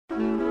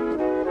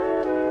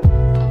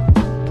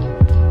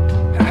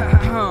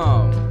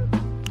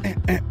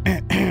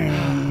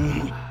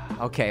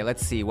Okay,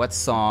 let's see. What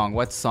song?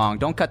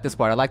 Don't cut this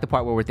part. I like the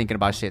part where we're thinking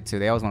about shit too.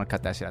 They always want to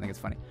cut that shit. I think it's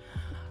funny.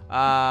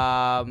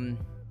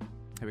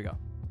 Here we go.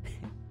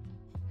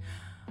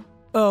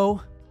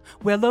 Oh,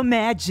 well,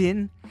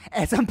 imagine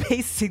as I'm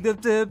pacing the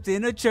steps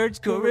in a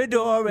church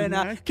corridor, and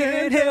I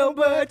can't help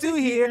but to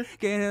hear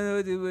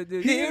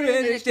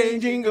an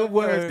exchanging of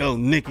words. Go,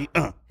 Nikki.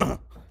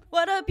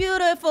 What a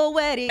beautiful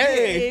wedding.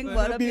 Hey,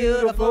 what a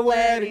beautiful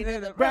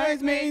wedding. The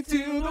bridesmaid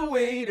to the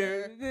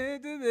waiter.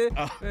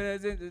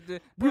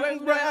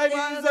 Bride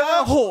is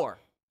a whore.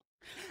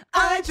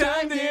 I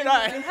chimed in.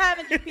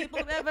 Haven't you people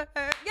ever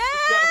heard?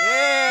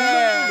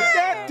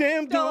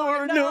 Goddamn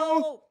door,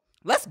 no.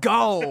 Let's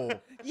go.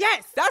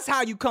 Yes. That's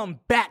how you come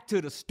back to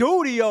the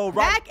studio,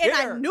 right Back and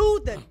there. I knew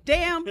the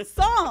damn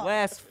song.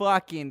 Let's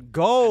fucking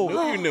go.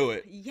 Knew you knew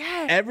it.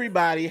 Yes.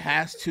 Everybody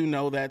has to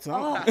know that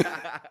song.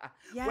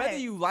 Yes. Whether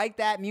you like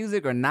that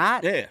music or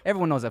not, Yeah.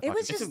 everyone knows that It fucking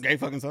was shit. It's a great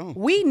fucking song.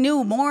 We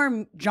knew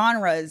more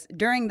genres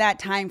during that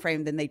time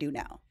frame than they do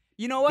now.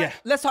 You know what? Yeah.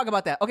 Let's talk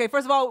about that. Okay,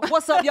 first of all,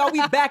 what's up, y'all?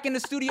 We back in the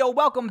studio.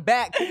 Welcome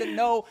back to the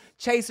No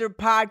Chaser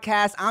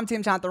podcast. I'm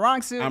Tim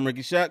Chantarangsu. I'm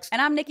Ricky Shucks.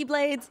 And I'm Nikki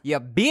Blades. Yeah,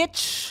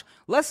 bitch.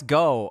 Let's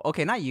go.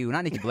 Okay, not you,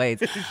 not Nikki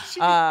Blades.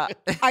 Are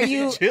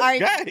you Just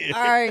got here.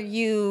 are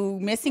you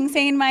missing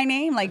saying my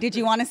name? Like, did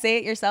you want to say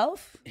it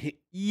yourself?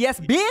 Yes,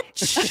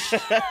 bitch.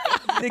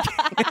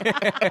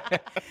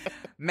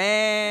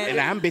 Man. And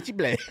I'm Bitchy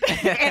Black.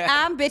 And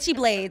I'm Bitchy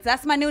Blades.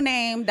 That's my new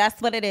name.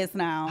 That's what it is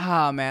now.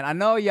 Oh, man. I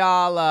know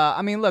y'all.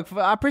 I mean, look,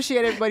 I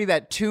appreciate everybody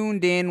that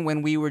tuned in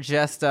when we were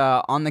just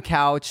on the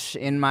couch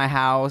in my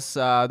house.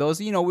 Those,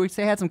 we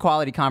had some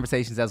quality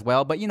conversations as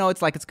well. But,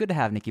 it's good to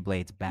have Nikki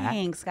Blades back.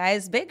 Thanks,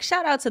 guys. Big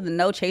shout out to the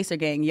No Chaser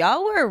gang.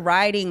 Y'all were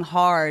riding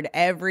hard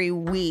every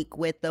week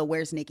with the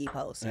Where's Nikki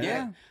post.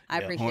 Yeah. I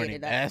horny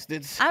appreciated that.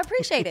 bastards. I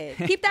appreciate it.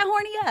 Keep that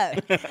horny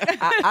up.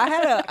 I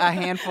had a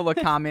handful of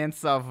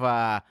comments of,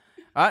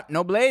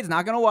 no Blades,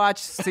 not going to watch.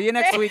 See you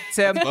next week,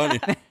 Tim. Funny.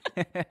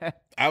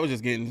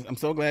 I'm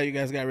so glad you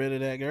guys got rid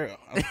of that girl.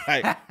 I'm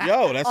like,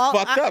 yo, that's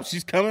fucked up.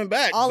 She's coming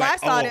back. All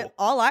It's like,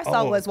 I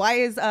saw was, why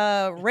is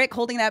Rick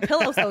holding that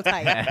pillow so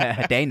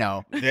tight? They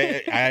know.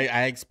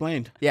 I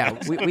explained. Yeah,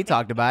 we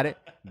talked about it.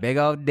 Big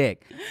old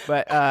dick.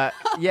 But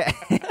yeah.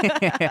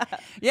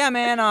 Yeah,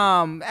 man.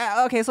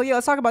 Okay, so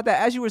let's talk about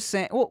that. As you were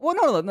saying,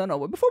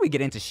 no. Before we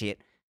get into shit,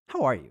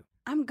 how are you?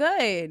 I'm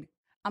good.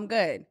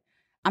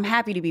 I'm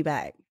happy to be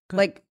back.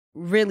 Like,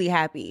 really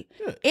happy.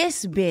 Good.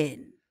 It's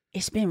been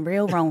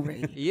real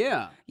ronery.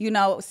 Yeah.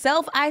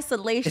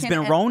 Self-isolation. It's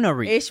been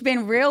ronery. It's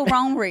been real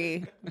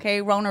ronery.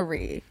 Okay,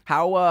 ronery.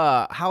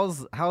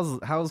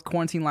 How's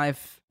quarantine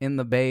life in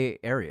the Bay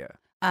Area?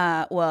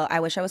 Well,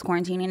 I wish I was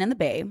quarantining in the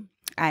Bay.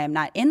 I am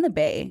not in the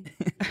Bay.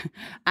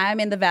 I'm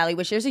in the Valley,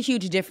 which there's a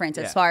huge difference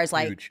as far as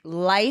huge.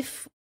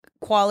 life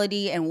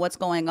quality and what's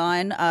going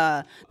on.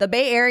 The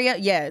Bay Area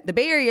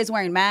is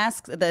wearing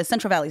masks. The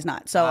Central Valley's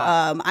not. So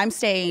I'm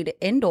staying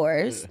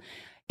indoors.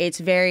 It's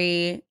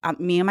very,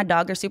 me and my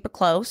dog are super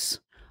close.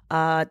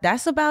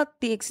 That's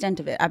about the extent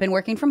of it. I've been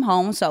working from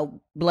home,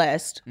 so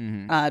blessed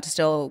to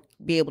still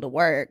be able to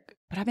work.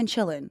 But I've been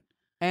chilling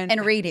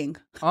and reading.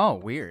 Oh,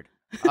 weird.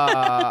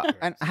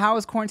 And how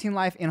is quarantine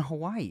life in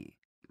Hawaii?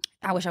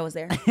 I wish I was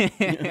there.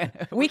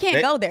 We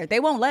can't go there. They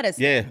won't let us.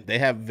 Yeah, they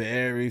have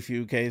very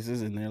few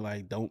cases, and they're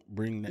like, don't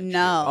bring that.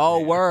 No. Oh,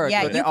 shit. word.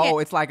 Yeah, So you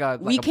can't- it's like a.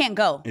 We can't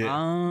go.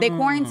 Yeah. They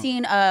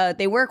quarantine.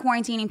 They were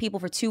quarantining people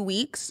for 2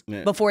 weeks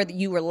Yeah. before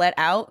you were let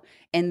out,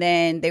 and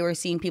then they were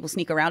seeing people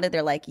sneak around it.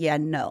 They're like, "Yeah,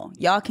 no,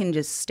 y'all can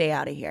just stay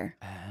out of here."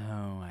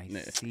 Oh, I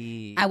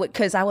see. I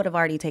would have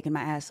already taken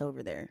my ass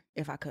over there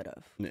if I could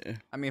have. Yeah.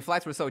 I mean,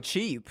 flights were so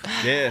cheap.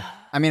 Yeah.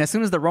 I mean, as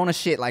soon as the Rona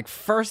shit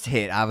first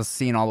hit, I was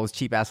seeing all those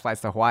cheap ass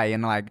flights to Hawaii,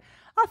 and I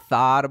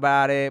thought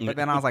about it, but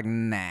then I was like,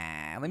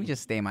 nah, let me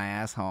just stay my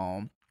ass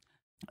home.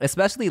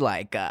 Especially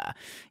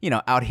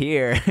out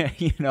here,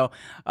 the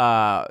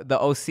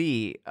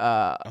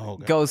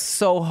OC goes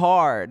so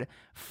hard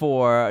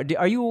for.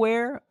 Are you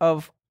aware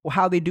of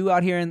how they do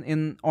out here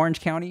in Orange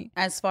County?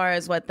 As far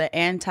as what the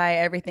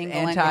anti-everything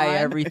going on.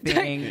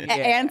 Anti-everything. Yeah.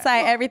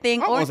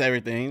 Anti-everything. Almost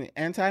everything.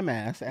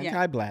 Anti-mask,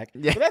 anti-black.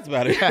 Yeah. So that's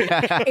about it.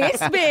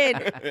 It's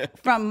been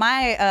from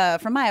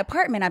my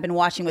apartment. I've been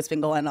watching what's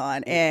been going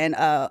on, and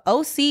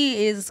OC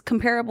is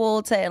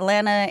comparable to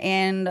Atlanta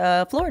and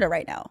Florida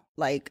right now.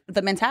 Like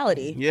the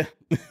mentality. Yeah.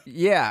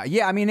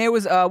 Yeah. I mean, it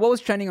was what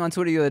was trending on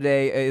Twitter the other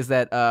day is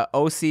that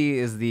OC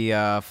is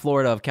the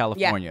Florida of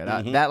California.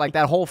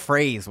 That whole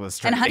phrase was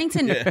trending.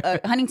 And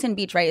Huntington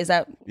Beach, right? Is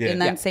that in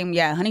that Yeah. same?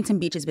 Yeah, Huntington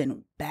Beach has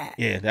been bad.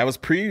 Yeah, that was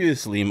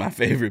previously my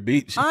favorite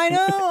beach. I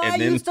know. And I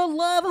then- used to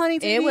love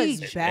Huntington It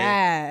Beach. was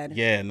bad.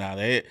 Yeah, no,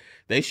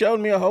 they showed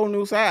me a whole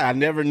new side. I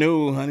never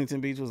knew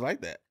Huntington Beach was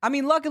like that. I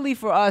mean, luckily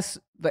for us,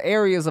 the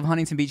areas of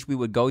Huntington Beach we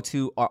would go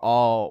to are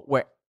all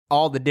where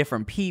all the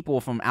different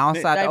people from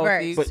outside the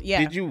Diverse. OC. But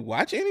Yeah. did you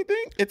watch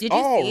anything? It's Did you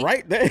all see?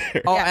 right there.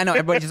 Oh, I know.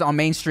 Everybody's just on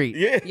Main Street.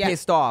 Yeah.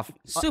 Pissed off.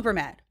 Super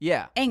mad.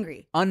 Yeah.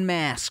 Angry.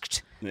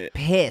 Unmasked. Yeah.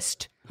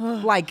 Pissed.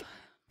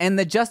 And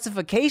the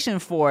justification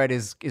for it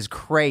is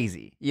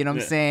crazy. You know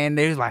what I'm saying?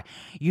 They're like,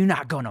 you're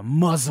not gonna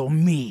muzzle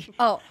me.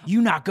 Oh.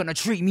 You're not gonna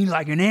treat me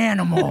like an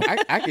animal.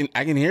 I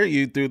can hear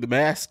you through the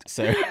mask,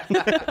 sir.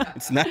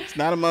 It's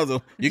not a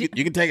muzzle. You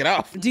can take it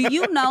off. Do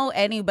you know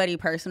anybody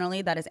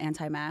personally that is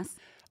anti-mask?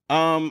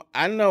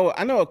 I know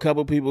a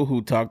couple people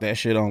who talk that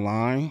shit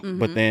online,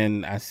 but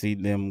then I see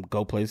them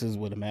go places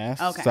with a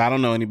mask. Okay. So I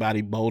don't know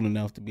anybody bold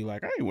enough to be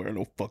like, I ain't wearing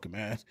no fucking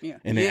mask,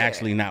 and then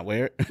actually not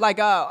wear it. Like,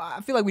 I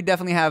feel like we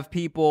definitely have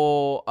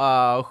people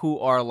who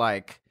are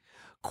like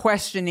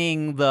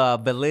questioning the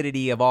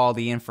validity of all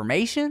the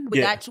information.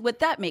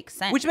 That makes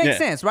sense. Which makes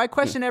sense, right?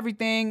 Question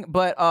everything,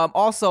 but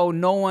also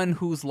no one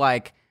who's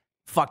like,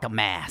 fuck a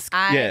mask.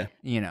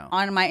 You know.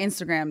 On my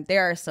Instagram,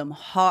 there are some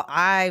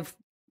I've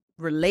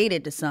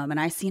related to some, and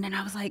I seen it and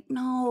I was like,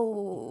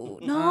 no.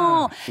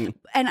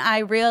 And I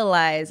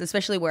realized,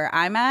 especially where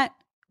I'm at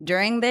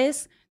during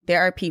this,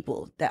 there are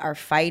people that are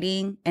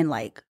fighting. And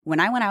like when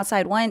I went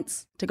outside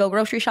once to go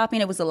grocery shopping,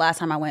 it was the last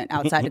time I went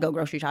outside to go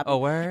grocery shopping. Oh,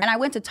 word? And I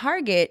went to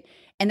Target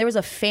and there was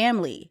a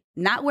family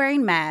not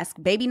wearing mask,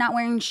 baby not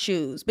wearing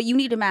shoes, but you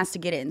need a mask to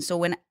get in. So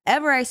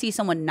whenever I see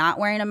someone not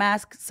wearing a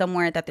mask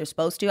somewhere that they're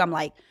supposed to, I'm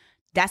like,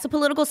 that's a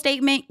political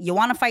statement. You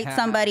want to fight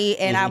somebody,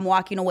 and I'm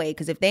walking away.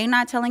 Because if they're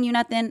not telling you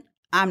nothing,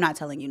 I'm not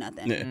telling you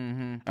nothing. Yeah.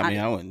 I mean,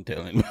 I wouldn't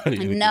tell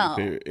anybody. No.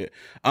 Period.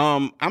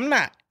 I'm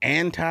not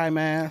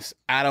anti-mask.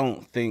 I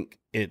don't think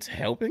it's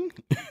helping,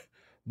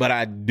 but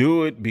I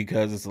do it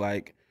because it's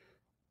like,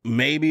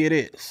 maybe it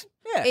is.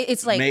 Yeah.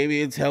 It's like,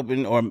 maybe it's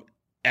helping, or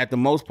at the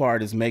most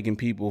part, it's making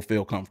people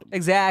feel comfortable.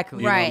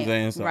 Exactly. You know what I'm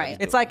saying? So right.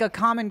 It's like a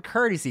common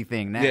courtesy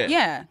thing now.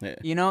 Yeah.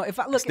 You know, if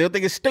I I look, still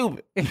think it's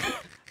stupid,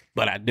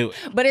 but I do it.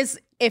 But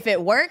if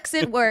it works,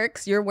 it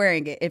works. You're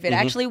wearing it. If it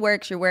actually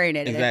works, you're wearing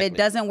it. And Exactly. if it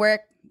doesn't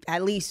work,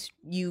 at least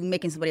you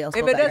making somebody else If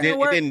feel it better.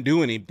 doesn't It didn't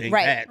do anything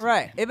Right. bad.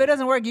 right. If it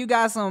doesn't work, you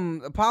got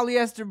some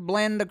polyester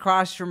blend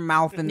across your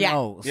mouth and Yeah.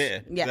 nose. Yeah,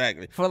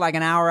 exactly. For like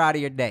an hour out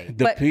of your day.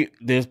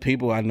 There's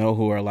people I know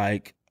who are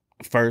like,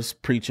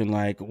 first preaching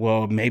like,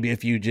 well, maybe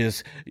if you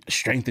just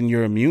strengthen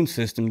your immune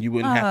system, you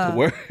wouldn't have to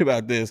worry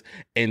about this,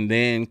 and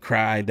then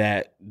cry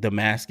that the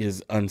mask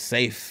is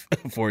unsafe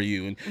for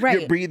you and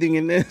you're breathing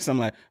in this. I'm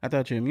like, I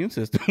thought your immune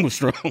system was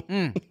strong.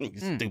 You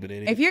stupid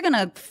idiot. If you're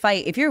gonna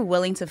fight, if you're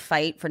willing to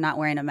fight for not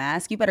wearing a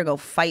mask, you better go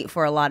fight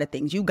for a lot of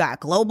things. You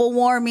got global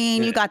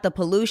warming, you got the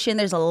pollution.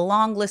 There's a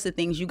long list of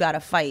things you got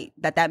to fight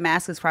that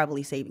mask is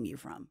probably saving you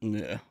from.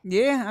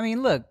 Yeah, I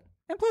mean, look.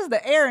 And plus,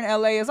 the air in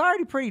LA is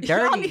already pretty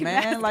dirty,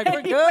 man. Like,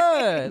 we're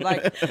good.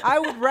 Like, I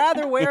would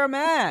rather wear a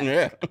mask.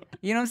 Yeah.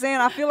 You know what I'm saying?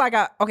 I feel like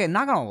not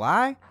gonna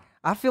lie,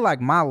 I feel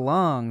like my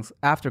lungs,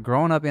 after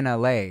growing up in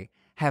LA,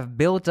 have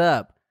built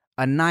up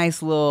a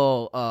nice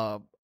little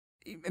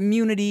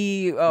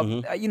immunity.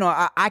 You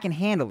know, I can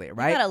handle it,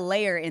 right? You got a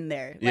layer in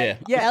there. Yeah.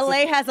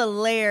 LA has a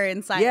layer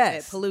inside of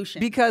it, pollution.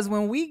 Because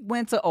when we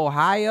went to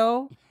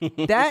Ohio,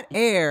 that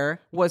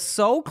air was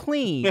so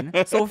clean,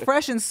 so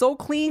fresh and so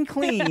clean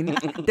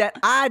that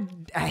I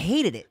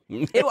hated it.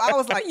 I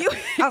was like,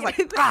 What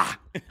is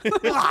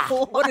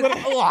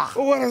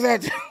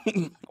that?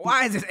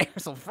 why is this air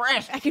so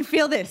fresh? I can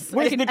feel this.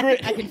 Where's the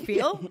grit? I can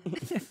feel.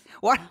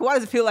 Why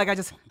does it feel like I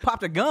just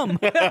popped a gum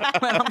when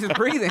I'm just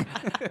breathing?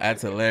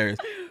 That's hilarious.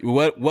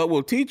 What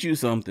will teach you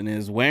something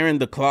is wearing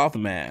the cloth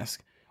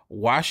mask.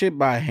 Wash it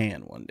by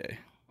hand one day.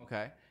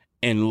 Okay.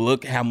 And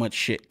look how much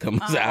shit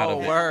comes out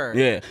of it. Word.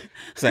 Yeah.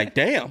 It's like,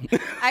 damn.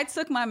 I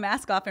took my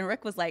mask off and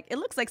Rick was like, it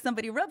looks like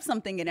somebody rubbed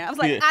something in it. I was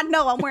like, I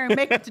know, I'm wearing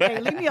makeup today.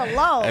 Leave me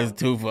alone. That's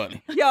too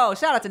funny. Yo,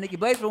 shout out to Nikki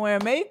Blaze for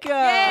wearing makeup.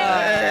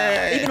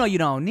 Yay. Even though you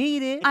don't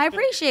need it. I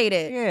appreciate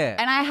it. Yeah.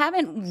 And I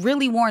haven't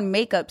really worn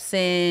makeup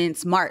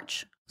since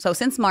March. So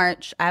since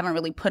March, I haven't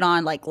really put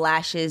on like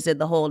lashes, did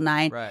the whole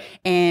nine. Right.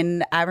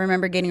 And I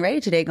remember getting ready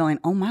today going,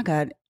 oh my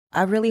God,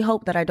 I really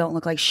hope that I don't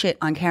look like shit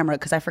on camera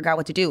because I forgot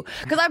what to do.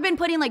 Because I've been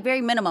putting like very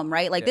minimum,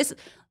 right? Like this,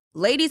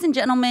 ladies and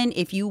gentlemen,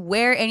 if you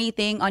wear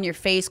anything on your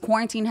face,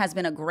 quarantine has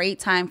been a great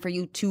time for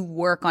you to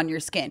work on your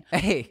skin.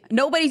 Hey.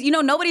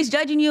 Nobody's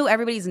judging you.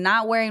 Everybody's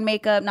not wearing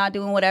makeup, not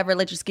doing whatever.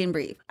 Let your skin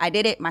breathe. I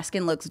did it. My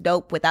skin looks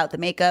dope without the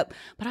makeup.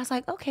 But I was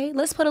like, okay,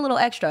 let's put a little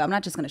extra. I'm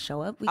not just going to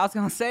show up. I was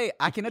going to say,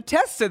 I can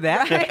attest to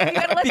that. You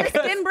got to let your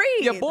skin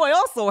breathe. Your boy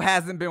also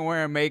hasn't been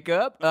wearing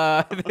makeup.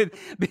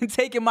 Been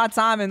taking my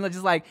time and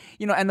just like,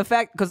 you know, and the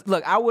fact, because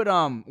look, I would,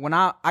 when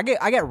I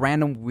get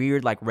random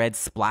weird like red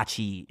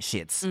splotchy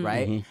shits,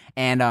 right?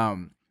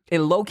 And it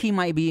low key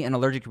might be an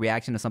allergic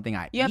reaction to something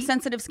I eat. You have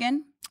sensitive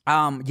skin?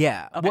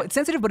 Yeah. Okay. Well, it's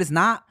sensitive, but it's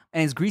not,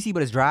 and it's greasy,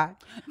 but it's dry.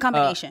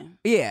 Combination.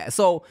 Yeah.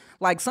 So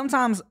like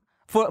sometimes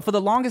for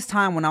the longest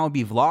time when I would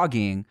be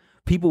vlogging,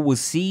 people would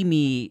see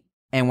me,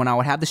 and when I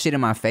would have the shit in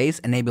my face,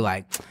 and they'd be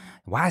like,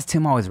 why is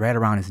Tim always red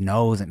around his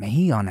nose? And man,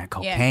 he on that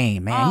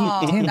cocaine,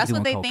 man. Tim's that's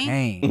doing what they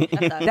cocaine. think?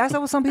 That's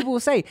what some people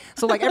would say.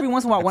 So like every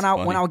once in a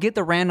while, when I would get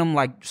the random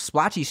like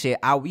splotchy shit,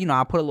 I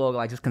put a little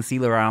like just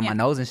concealer around my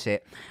nose and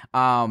shit.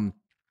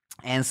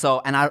 And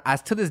so I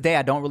to this day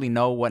I don't really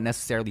know what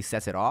necessarily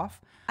sets it off.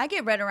 I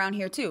get red around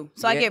here too.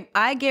 So Yeah.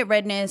 I get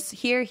redness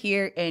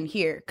here, and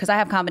here because I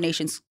have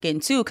combination skin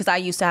too because I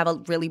used to have a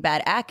really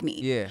bad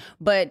acne. Yeah.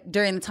 But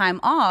during the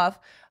time off,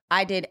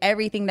 I did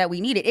everything that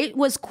we needed. It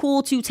was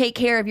cool to take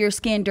care of your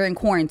skin during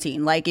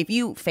quarantine. Like if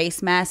you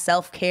face mask,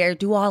 self-care,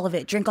 do all of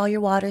it, drink all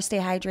your water, stay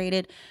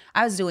hydrated.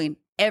 I was doing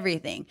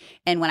everything.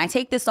 And when I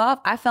take this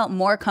off, I felt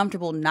more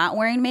comfortable not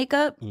wearing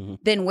makeup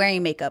than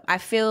wearing makeup.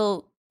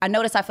 I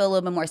notice I feel a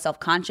little bit more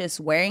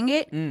self-conscious wearing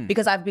it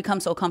because I've become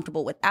so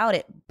comfortable without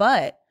it.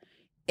 But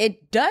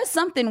it does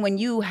something when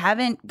you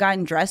haven't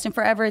gotten dressed in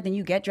forever, then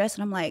you get dressed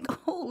and I'm like,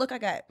 oh, look, I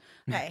got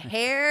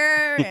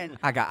hair and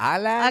I got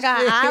eyelashes. I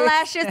got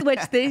eyelashes,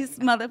 which these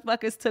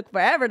motherfuckers took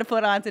forever to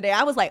put on today.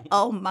 I was like,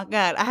 oh my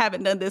God, I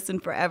haven't done this in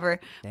forever.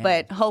 Damn.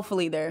 But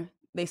hopefully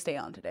they stay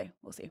on today.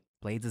 We'll see.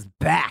 Blades is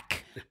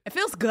back. It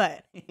feels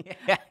good.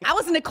 I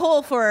was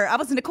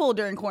Nicole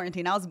during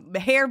quarantine. I was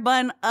hair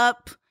bun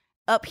up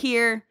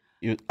here.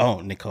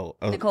 Nicole.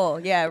 Oh,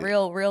 Nicole, yeah,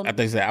 real. I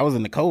thought you said I was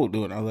in the cold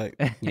doing it. I was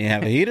like, you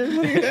have a heater?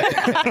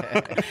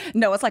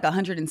 No, it's like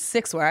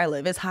 106 where I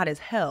live. It's hot as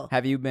hell.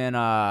 Have you been,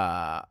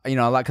 a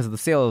lot because the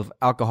sale of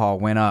alcohol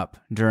went up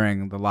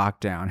during the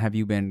lockdown. Have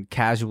you been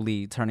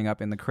casually turning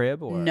up in the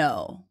crib? Or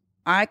No.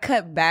 I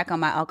cut back on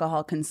my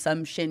alcohol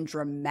consumption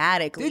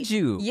dramatically. Did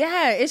you?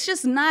 Yeah, it's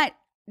just not.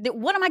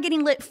 What am I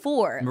getting lit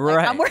for?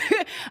 Right.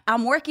 Like,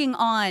 I'm working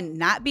on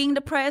not being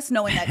depressed,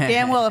 knowing that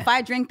damn well if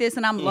I drink this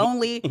and I'm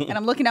lonely and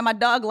I'm looking at my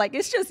dog like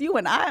it's just you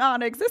and I,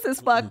 Onyx. This is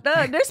fucked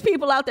up. There's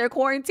people out there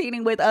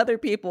quarantining with other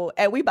people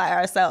and we by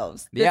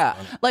ourselves. Yeah.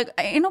 Like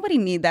ain't nobody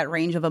need that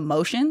range of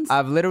emotions.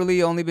 I've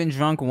literally only been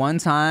drunk one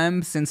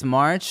time since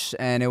March,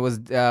 and it was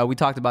we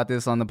talked about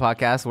this on the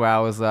podcast where I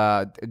was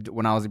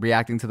when I was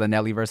reacting to the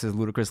Nelly versus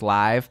Ludacris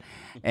live,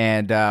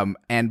 and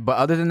but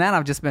other than that,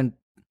 I've just been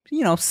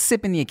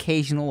sipping the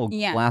occasional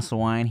glass of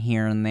wine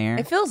here and there.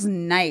 It feels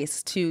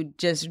nice to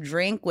just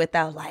drink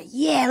without like,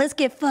 yeah, let's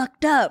get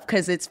fucked up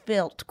because it's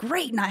felt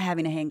great not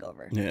having a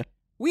hangover. Yeah.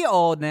 We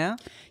old now.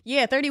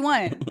 Yeah,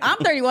 31. I'm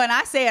 31.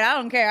 I say it. I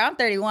don't care. I'm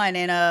 31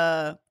 and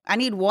I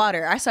need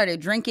water. I started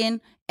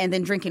drinking and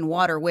then drinking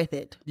water with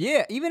it.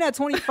 Yeah, even at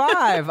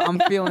 25, I'm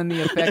feeling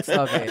the effects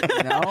of it,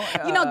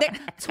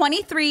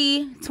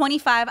 23,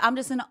 25, I'm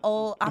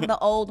the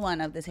old one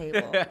of the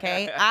table,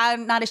 okay?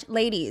 I'm not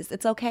ladies,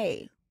 it's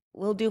okay.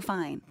 We'll do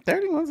fine.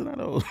 31's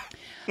not old.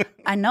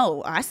 I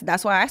know.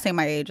 That's why I say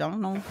my age. I don't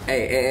know.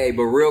 Hey,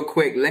 but real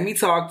quick, let me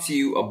talk to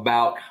you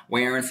about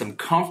wearing some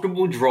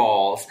comfortable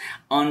drawers,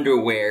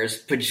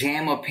 underwears,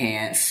 pajama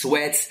pants,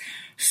 sweats,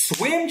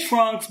 swim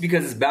trunks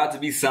because it's about to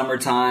be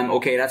summertime.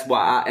 Okay, that's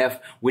why I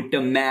F with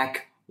the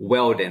Mack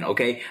Weldon,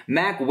 okay?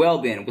 Mack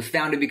Weldon was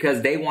founded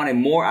because they wanted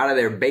more out of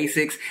their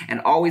basics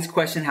and always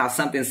questioned how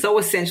something so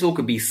essential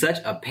could be such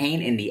a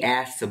pain in the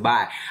ass to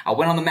buy. I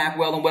went on the Mack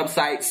Weldon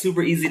website,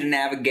 super easy to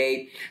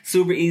navigate,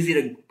 super easy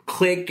to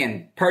click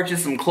and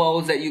purchase some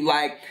clothes that you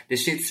like. The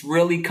shit's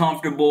really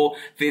comfortable,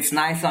 fits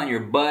nice on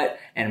your butt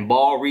and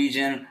ball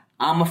region.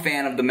 I'm a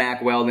fan of the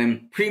Mack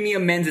Weldon,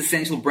 premium men's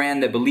essential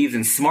brand that believes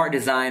in smart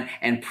design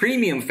and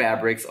premium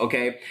fabrics,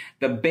 okay?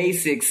 The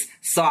basics,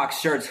 socks,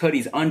 shirts,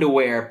 hoodies,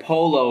 underwear,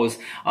 polos,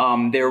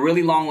 they're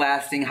really long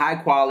lasting, high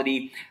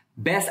quality,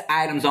 best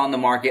items on the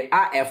market.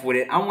 I F with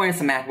it. I'm wearing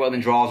some Mack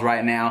Weldon drawers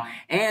right now.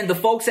 And the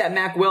folks at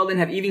Mack Weldon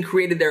have even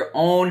created their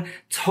own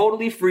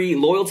totally free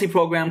loyalty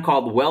program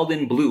called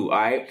Weldon Blue,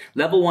 alright?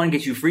 Level 1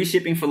 gets you free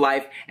shipping for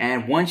life.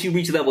 And once you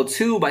reach level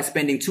 2 by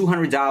spending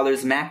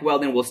 $200, Mack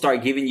Weldon will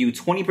start giving you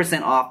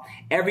 20% off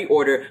every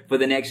order for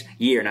the next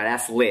year. Now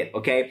that's lit,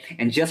 okay?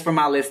 And just for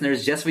my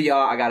listeners, just for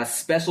y'all, I got a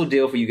special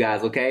deal for you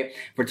guys, okay?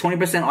 For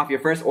 20% off your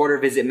first order,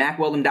 visit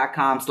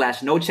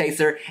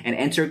MackWeldon.com/NoChaser and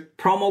enter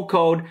promo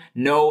code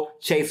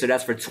NoChaser.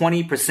 That's for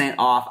 20%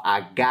 off.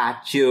 I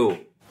got you.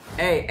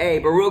 Hey,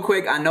 but real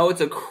quick, I know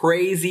it's a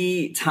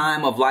crazy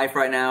time of life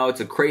right now. It's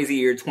a crazy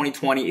year.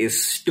 2020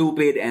 is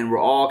stupid and we're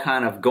all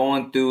kind of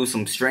going through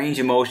some strange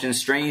emotions,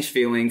 strange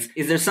feelings.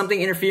 Is there something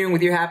interfering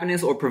with your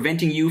happiness or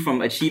preventing you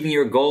from achieving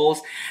your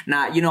goals?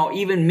 Now,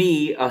 even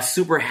me, a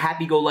super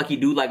happy-go-lucky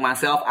dude like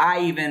myself,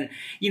 I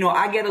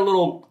get a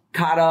little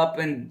caught up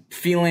and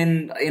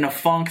feeling in a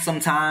funk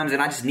sometimes,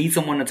 and I just need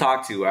someone to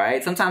talk to, all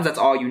right? Sometimes that's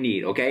all you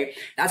need, okay?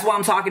 That's why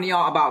I'm talking to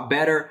y'all about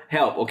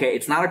BetterHelp, okay?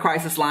 It's not a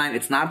crisis line.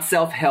 It's not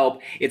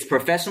self-help. It's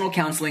professional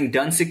counseling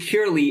done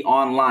securely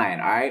online,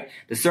 all right?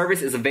 The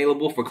service is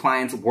available for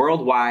clients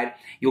worldwide.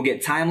 You'll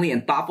get timely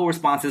and thoughtful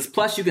responses.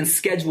 Plus, you can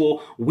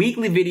schedule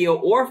weekly video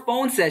or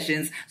phone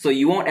sessions so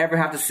you won't ever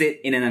have to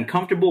sit in an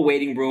uncomfortable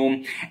waiting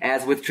room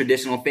as with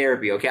traditional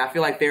therapy, okay? I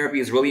feel like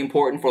therapy is really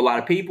important for a lot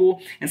of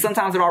people, and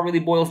sometimes it all really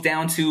boils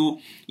down to,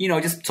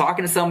 just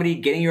talking to somebody,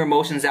 getting your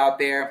emotions out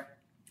there.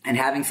 and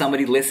having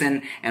somebody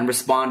listen and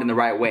respond in the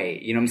right way.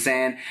 You know what I'm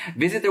saying?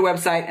 Visit their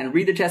website and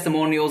read their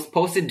testimonials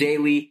posted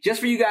daily. Just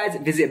for you guys,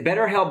 visit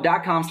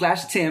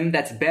betterhelp.com/Tim.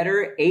 That's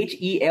better,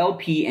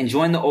 HELP, and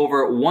join the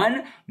over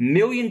 1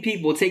 million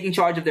people taking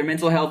charge of their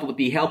mental health with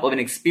the help of an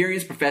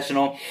experienced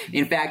professional.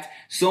 In fact,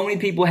 so many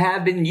people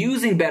have been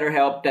using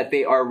BetterHelp that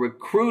they are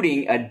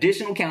recruiting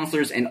additional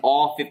counselors in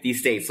all 50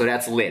 states. So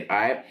that's lit, all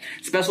right?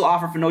 Special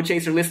offer for No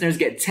Chaser listeners.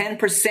 Get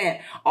 10%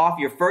 off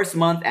your first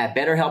month at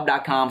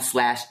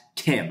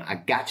betterhelp.com/Tim. I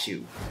got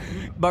you.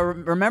 But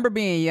remember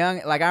being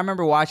young, like I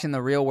remember watching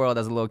The Real World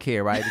as a little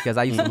kid, right? Because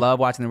I used to love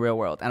watching The Real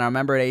World. And I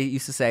remember they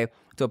used to say,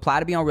 to apply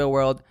to be on Real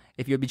World,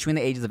 if you're between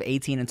the ages of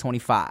 18 and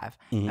 25.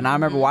 And I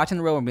remember watching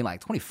The Real World and being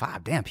like,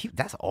 25, damn,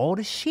 that's old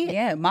as shit.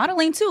 Yeah,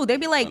 modeling too. They'd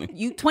be like,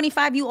 you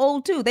 25, you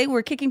old too. They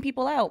were kicking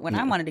people out when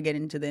I wanted to get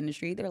into the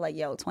industry. They were like,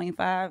 yo,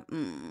 25.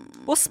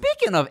 Well,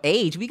 speaking of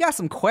age, we got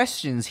some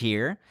questions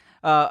here.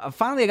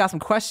 Finally, I got some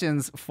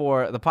questions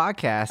for the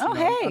podcast. Oh,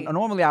 hey.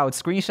 Normally, I would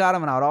screenshot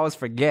them and I would always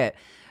forget.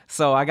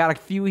 So I got a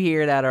few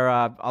here that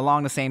are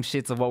along the same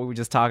shits of what we were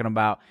just talking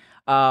about.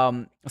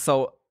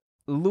 So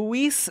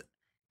Luis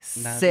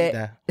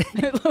said...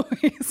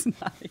 Luis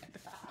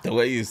The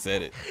way you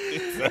said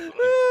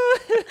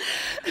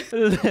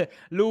it.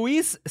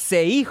 Luis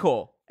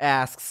Seijo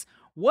asks,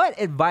 what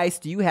advice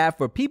do you have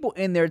for people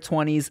in their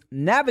 20s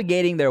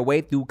navigating their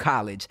way through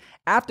college,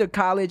 after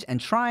college, and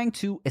trying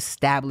to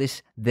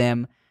establish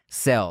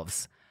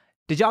themselves?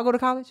 Did y'all go to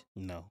college?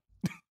 No.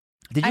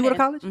 Did you I go to did.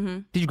 college? Mm-hmm.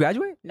 Did you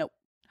graduate? Nope.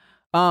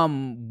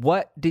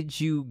 What did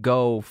you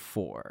go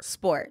for?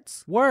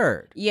 Sports.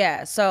 Word.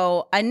 Yeah.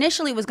 So I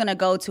initially was going to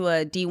go to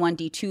a D1,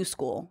 D2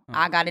 school.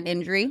 I got an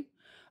injury.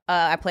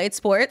 I played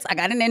sports. I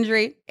got an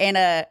injury. And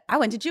I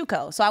went to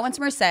JUCO. So I went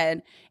to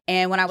Merced.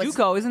 And when I was...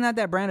 JUCO, isn't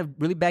that brand of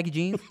really baggy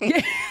jeans?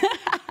 This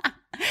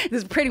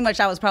is pretty much,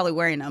 I was probably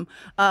wearing them.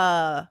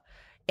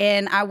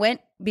 And I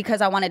went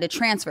because I wanted to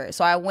transfer.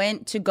 So I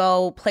went to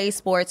go play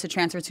sports to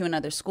transfer to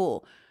another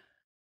school.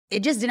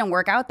 It just didn't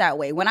work out that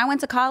way. When I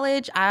went to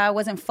college, I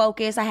wasn't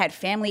focused. I had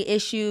family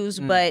issues,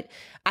 but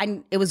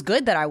it was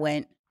good that I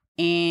went.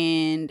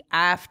 And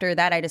after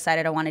that, I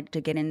decided I wanted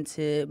to get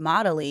into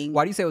modeling.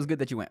 Why do you say it was good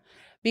that you went?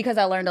 Because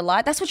I learned a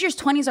lot. That's what your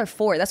 20s are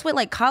for. That's what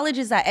like college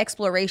is, that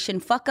exploration.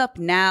 Fuck up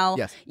now.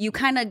 Yes. You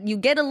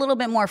get a little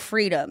bit more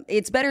freedom.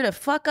 It's better to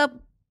fuck up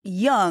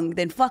young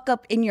than fuck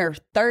up in your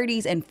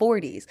 30s and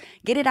 40s.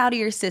 Get it out of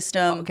your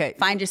system. Okay.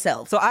 Find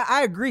yourself. So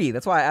I agree.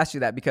 That's why I asked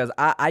you that, because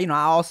I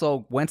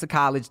also went to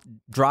college,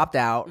 dropped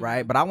out,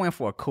 right? But I went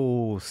for a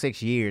cool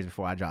 6 years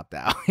before I dropped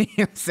out. You know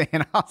what I'm saying?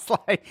 I was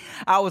like,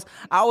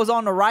 I was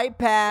on the right I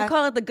path.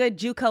 call it the good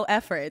JUCO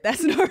effort.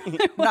 That's normally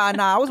Nah,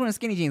 I was wearing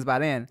skinny jeans by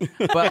then.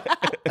 But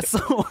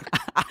so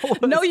I was,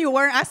 No, you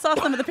weren't. I saw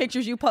some of the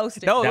pictures you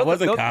posted. no, That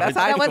wasn't that's college.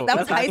 high That was- school. that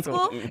was That's high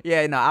school?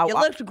 Yeah, no, You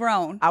looked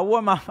grown. I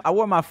wore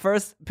my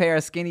first pair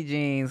of skinny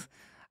jeans.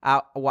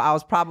 I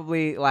was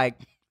probably like,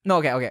 no,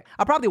 okay.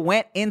 I probably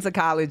went into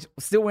college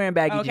still wearing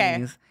baggy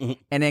jeans,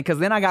 and then because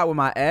I got with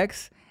my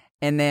ex,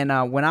 and then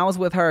when I was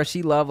with her,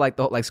 she loved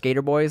like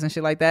skater boys and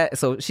shit like that.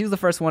 So she was the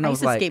first one. I I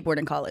used was to like, skateboard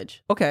in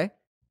college. okay,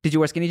 did you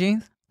wear skinny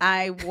jeans?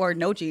 I wore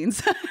no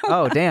jeans.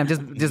 Oh damn,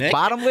 just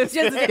bottomless.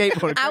 Just-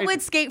 skateboard. I would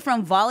skate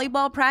from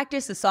volleyball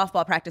practice to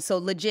softball practice. So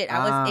legit, I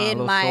was in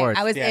little my shorts.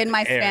 I was Yeah, in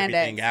my air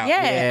everything spandex. out.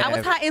 Yeah, Yeah. I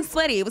was hot and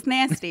sweaty. It was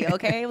nasty.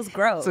 Okay, it was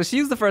gross. So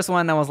she was the first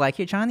one that was like,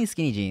 here, try on these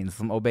skinny jeans,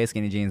 some Obey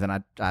skinny jeans,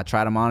 and I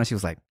tried them on, and she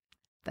was like,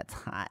 that's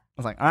hot. I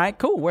was like, all right,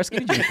 cool, wear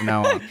skinny jeans from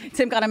now on.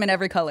 Tim got them in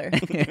every color.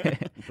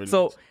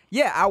 So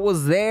yeah, I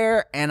was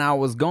there and I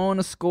was going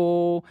to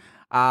school.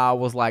 I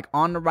was like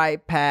on the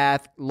right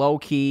path, low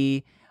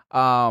key.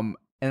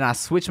 And I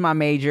switched my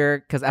major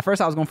because at first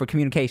I was going for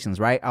communications,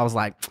 right? I was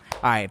like, all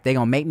right, if they're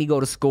going to make me go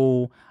to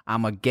school,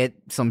 I'm going to get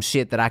some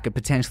shit that I could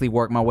potentially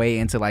work my way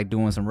into, like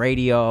doing some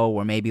radio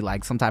or maybe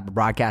like some type of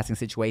broadcasting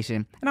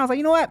situation. And I was like,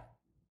 you know what?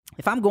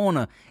 If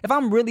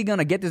I'm really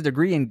gonna get this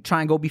degree and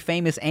try and go be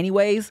famous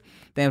anyways,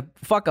 then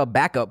fuck a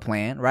backup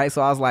plan, right?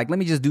 So I was like, let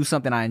me just do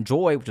something I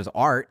enjoy, which was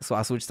art. So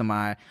I switched to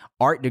my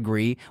art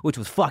degree, which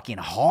was fucking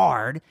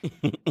hard,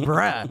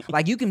 bruh.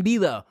 Like you can be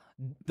the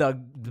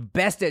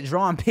best at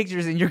drawing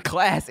pictures in your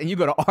class, and you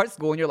go to art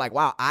school, and you're like,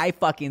 wow, I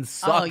fucking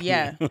suck. Oh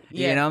yeah, here.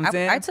 yeah. You know what I'm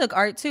saying? I took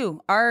art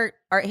too. Art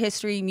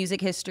history,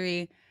 music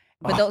history.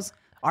 But those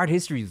art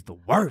history is the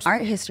worst.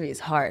 art history is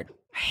hard.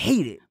 I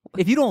hate it.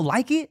 If you don't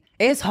like it,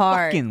 It's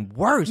hard. fucking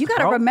worse. You got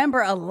to bro.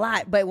 remember a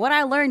lot. But what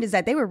I learned is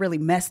that they were really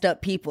messed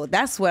up people.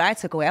 That's what I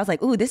took away. I was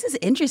like, ooh, this is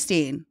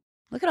interesting.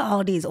 Look at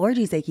all these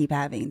orgies they keep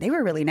having. They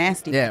were really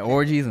nasty. Yeah,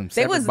 orgies and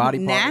They separate was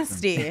body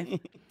parts.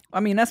 nasty. I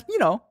mean, that's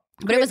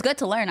But it was good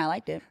to learn. I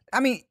liked it.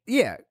 I mean,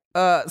 yeah.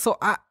 So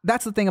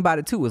that's the thing about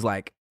it too, is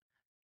like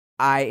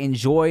I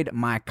enjoyed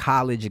my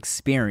college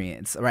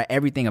experience, right?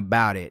 Everything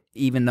about it,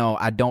 even though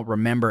I don't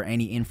remember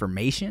any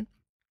information.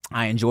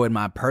 I enjoyed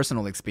my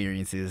personal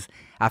experiences.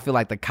 I feel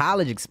like the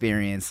college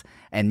experience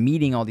and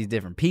meeting all these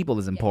different people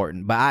is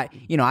important. But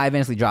I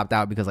eventually dropped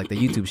out because like the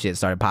YouTube shit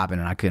started popping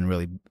and I couldn't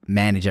really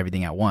manage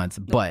everything at once.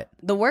 But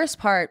The worst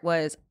part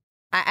was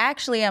I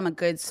actually am a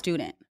good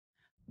student,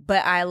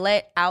 but I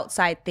let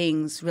outside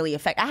things really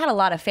affect. I had a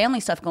lot of family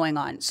stuff going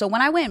on. So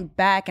when I went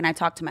back and I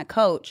talked to my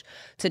coach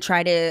to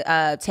try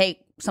to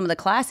take some of the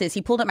classes,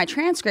 he pulled up my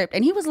transcript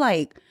and he was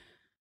like,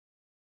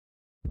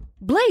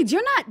 Blades,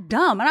 you're not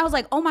dumb. And I was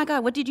like, oh my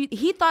God, what did you?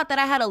 He thought that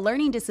I had a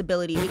learning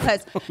disability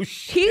because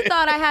he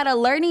thought I had a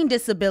learning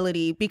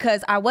disability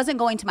because I wasn't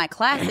going to my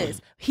classes.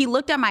 He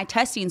looked at my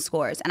testing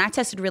scores and I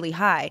tested really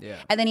high. Yeah.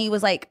 And then he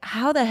was like,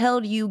 how the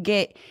hell do you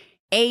get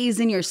A's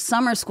in your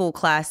summer school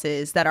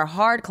classes that are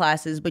hard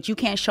classes, but you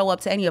can't show up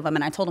to any of them?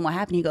 And I told him what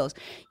happened. He goes,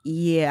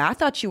 yeah, I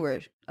thought you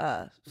were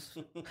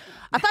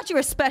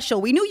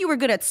special. We knew you were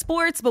good at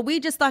sports, but we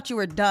just thought you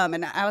were dumb.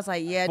 And I was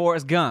like, yeah.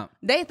 Forrest Gump.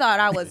 They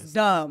thought I was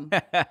dumb.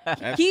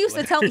 He used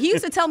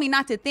to tell me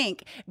not to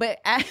think,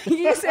 but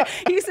he used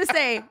to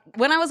say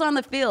when I was on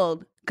the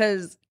field,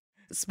 because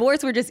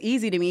sports were just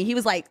easy to me, he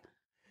was like,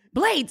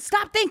 Blade,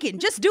 stop thinking.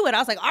 Just do it. I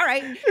was like, all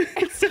right.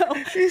 And so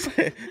he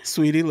said,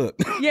 sweetie, look.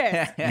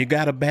 Yes. You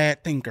got a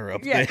bad thinker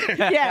up there.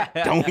 Yeah.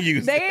 Don't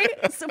use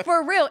it. So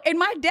for real. And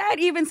my dad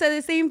even said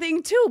the same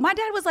thing too. My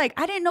dad was like,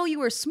 I didn't know you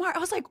were smart. I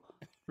was like,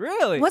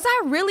 really? Was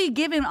I really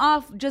giving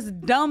off just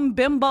dumb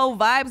bimbo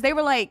vibes? They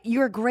were like,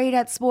 you're great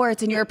at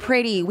sports and you're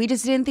pretty. We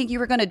just didn't think you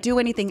were going to do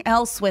anything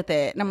else with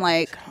it. And I'm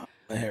like,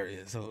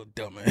 hilarious, so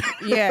dumb.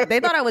 Yeah,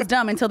 they thought I was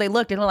dumb until they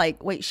looked and were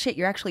like, wait, shit,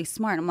 you're actually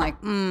smart. I'm like,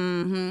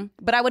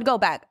 But I would go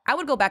back. I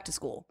would go back to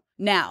school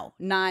now.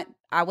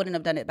 I wouldn't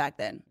have done it back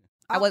then.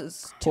 I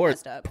was too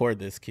messed up. Poor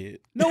this kid.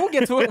 No, we'll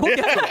get to it. We're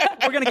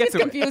gonna get to it.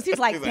 He's confused. He's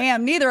like,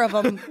 damn, neither of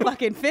them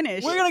fucking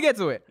finished. We're gonna get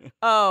to it.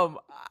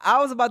 I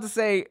was about to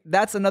say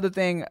that's another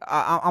thing.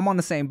 I'm on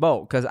the same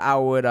boat because I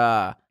would.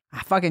 I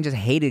fucking just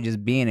hated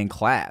just being in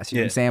class. You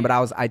know what I'm saying? But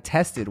I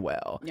tested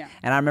well. Yeah.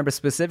 And I remember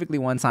specifically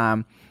one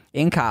time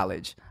in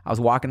college, I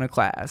was walking to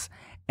class,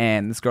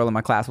 and this girl in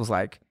my class was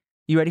like,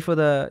 "You ready for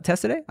the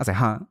test today?" I was like,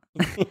 "Huh?"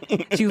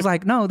 She was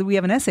like, "No, we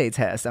have an essay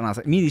test." And I was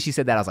like, immediately she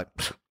said that, I was like,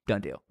 done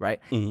deal, right?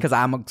 Because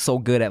I'm so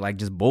good at like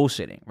just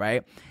bullshitting,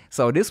 right?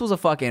 So this was a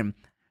fucking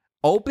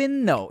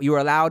open note. You were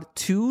allowed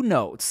 2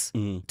 notes,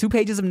 2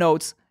 pages of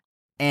notes,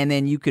 and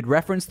then you could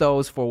reference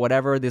those for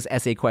whatever this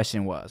essay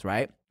question was,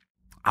 right?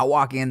 I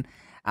walk in,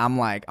 I'm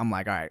like, all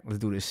right, let's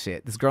do this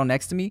shit. This girl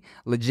next to me,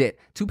 legit,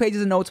 2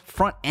 pages of notes,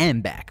 front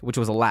and back, which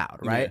was allowed,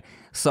 right? Yeah.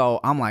 So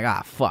I'm like,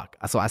 fuck.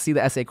 So I see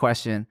the essay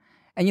question.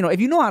 And, you know,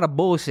 if you know how to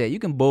bullshit, you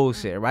can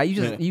bullshit, right? You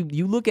just,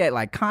 you look at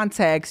like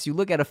context, you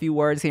look at a few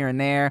words here and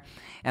there.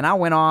 And I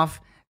went off,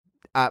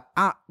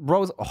 I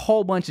wrote a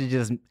whole bunch of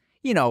just,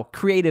 you know,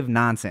 creative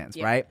nonsense,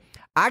 right?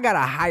 I got a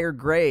higher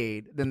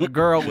grade than the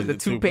girl with the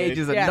 2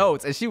 pages of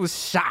notes, and she was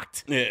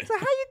shocked. Yeah. So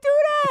how you do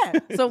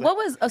that? So what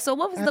was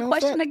the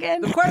question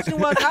again? The question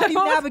was, how do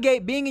you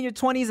navigate being in your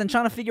 20s and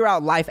trying to figure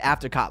out life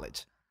after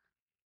college?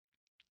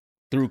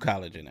 Through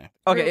college and after.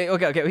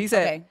 Okay. He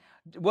said,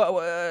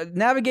 well,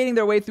 navigating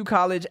their way through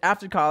college,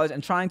 after college,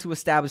 and trying to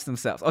establish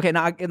themselves. Okay,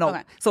 now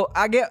so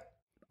I get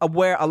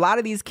where a lot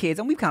of these kids,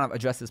 and we've kind of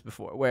addressed this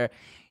before, where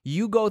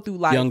you go through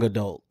life. Young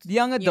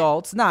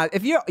adults. Nah,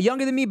 if you're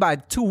younger than me by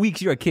 2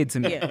 weeks, you're a kid to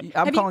me. Yeah.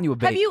 I'm calling you a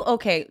baby.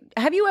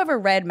 Have you ever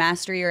read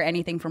Mastery or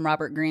anything from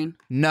Robert Greene?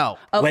 No.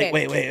 Okay.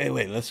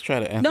 Wait. Let's try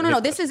to answer.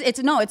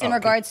 No. It's in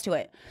regards to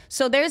it.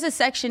 So there's a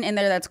section in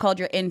there that's called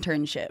your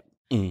internship.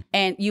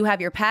 And you have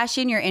your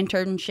passion, your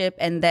internship,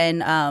 and then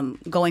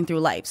going through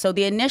life. So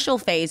the initial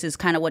phase is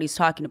kind of what he's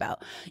talking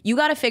about. You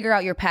got to figure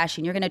out your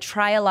passion. You're going to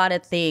try a lot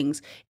of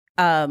things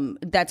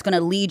that's going to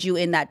lead you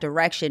in that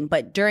direction.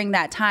 But during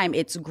that time,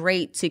 it's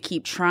great to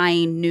keep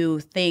trying new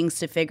things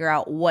to figure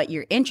out what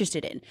you're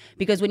interested in.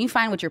 Because when you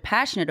find what you're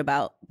passionate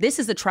about, this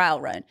is the trial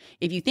run.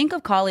 If you think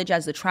of college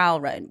as the trial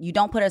run, you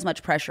don't put as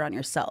much pressure on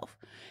yourself.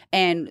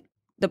 And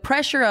the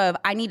pressure of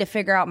I need to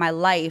figure out my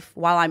life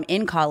while I'm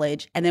in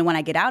college, and then when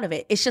I get out of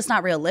it, it's just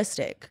not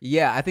realistic.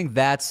 Yeah, I think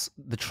that's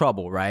the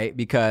trouble, right?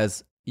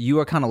 Because you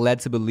are kind of led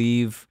to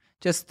believe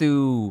just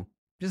through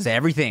just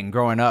everything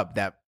growing up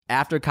that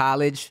after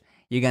college,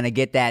 you're going to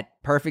get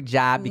that perfect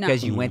job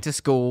because you went to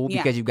school,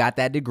 because you got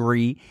that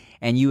degree,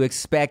 and you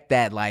expect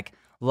that like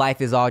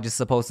life is all just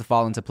supposed to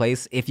fall into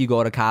place if you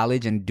go to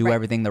college and do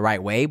everything the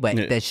right way. But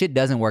that shit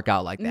doesn't work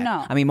out like that.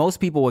 No. I mean, most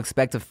people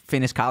expect to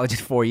finish college in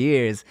 4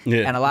 years.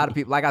 Yeah. And a lot of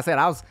people, like I said,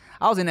 I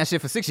was in that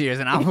shit for 6 years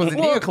and I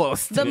wasn't near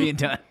close to being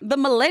done. The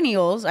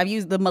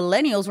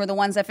millennials were the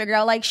ones that figured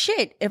out like,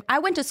 shit, if I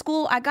went to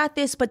school, I got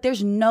this, but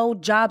there's no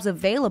jobs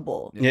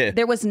available. Yeah.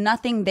 There was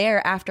nothing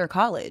there after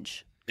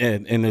college.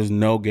 And there's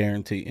no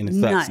guarantee, and it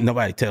sucks.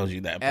 Nobody tells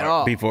you that at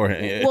all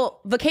beforehand. Yeah. Well,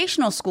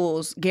 vocational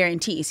schools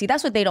guarantee. See,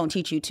 that's what they don't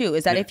teach you too.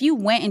 Is that if you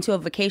went into a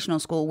vocational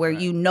school where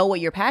you know what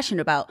you're passionate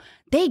about,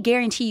 they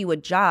guarantee you a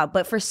job.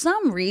 But for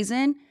some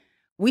reason,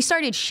 we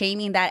started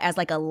shaming that as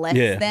like a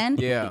less than.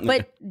 Yeah.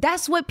 But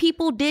that's what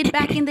people did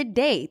back in the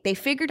day. They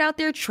figured out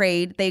their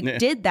trade. They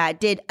did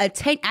that.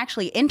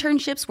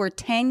 Internships were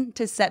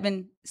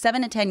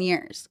 7 to 10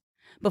 years.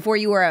 before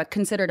you were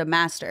considered a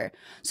master.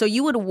 So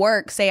you would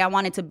work, say I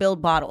wanted to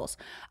build bottles.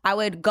 I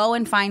would go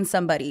and find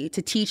somebody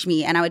to teach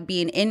me, and I would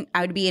be in an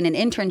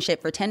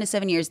internship for 10 to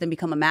 7 years, then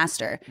become a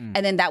master.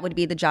 And then that would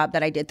be the job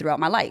that I did throughout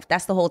my life.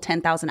 That's the whole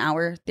 10,000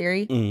 hour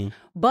theory.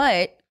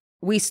 But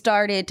we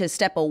started to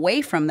step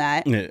away from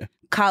that. Yeah.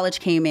 College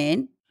came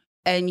in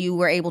and you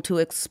were able to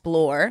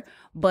explore.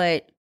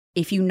 But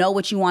if you know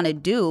what you want to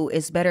do,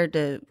 it's better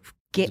to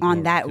get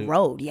on that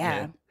road.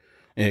 Yeah.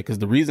 Yeah, because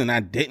the reason I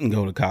didn't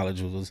go to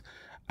college was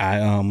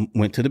I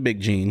went to the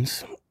Big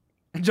Jeans.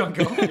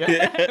 Junko.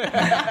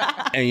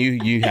 And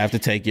you have to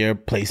take your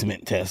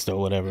placement test or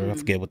whatever. I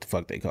forget what the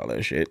fuck they call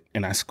that shit.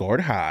 And I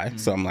scored high.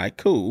 So I'm like,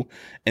 cool.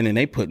 And then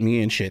they put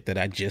me in shit that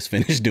I just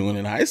finished doing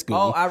in high school.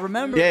 Oh, I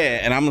remember. Yeah.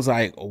 And I was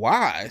like,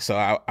 why? So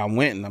I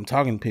went and I'm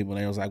talking to people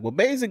and they was like, well,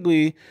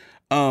 basically,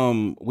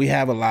 we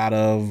have a lot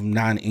of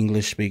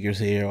non-English speakers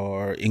here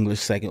or English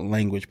second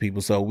language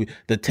people. So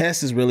the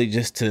test is really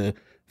just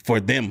for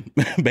them,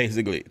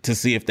 basically, to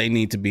see if they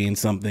need to be in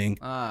something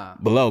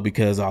below,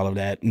 because all of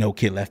that No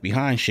Kid Left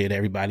Behind shit,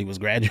 everybody was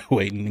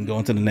graduating and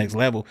going to the next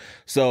level.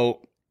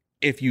 So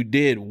if you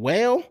did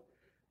well,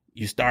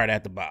 you start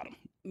at the bottom.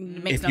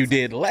 If you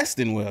did less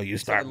than well, you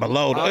start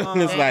below.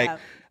 And it's like,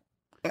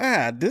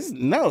 this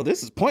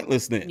is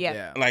pointless then.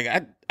 Yeah.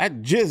 Like, I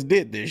just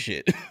did this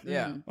shit.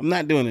 Yeah. I'm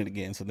not doing it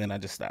again. So then I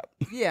just stopped.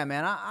 Yeah,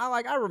 man.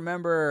 I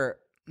remember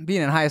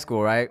being in high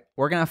school, right?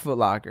 Working at Foot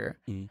Locker.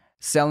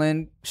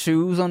 Selling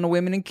shoes on the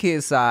women and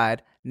kids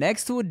side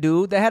next to a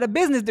dude that had a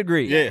business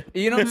degree. Yeah.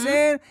 You know what I'm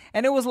saying?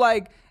 And it was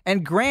like,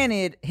 and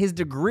granted, his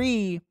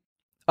degree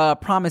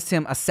promised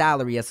him a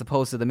salary as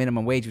opposed to the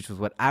minimum wage, which was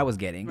what I was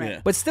getting. Right.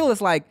 Yeah. But still,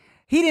 it's like,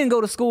 he didn't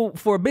go to school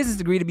for a business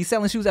degree to be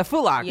selling shoes at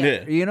Foot Locker.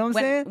 Yeah. You know what I'm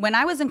saying? When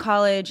I was in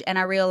college and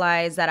I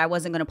realized that I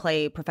wasn't going to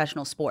play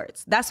professional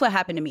sports, that's what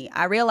happened to me.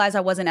 I realized I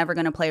wasn't ever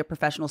going to play a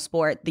professional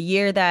sport. The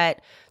year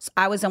that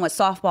I was done with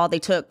softball, they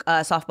took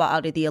softball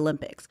out of the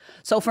Olympics.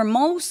 So for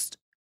most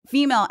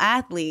female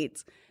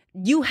athletes,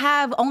 you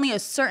have only a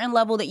certain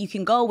level that you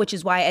can go, which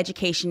is why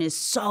education is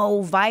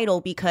so vital,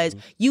 because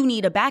you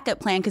need a backup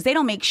plan, because they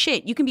don't make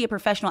shit. You can be a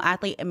professional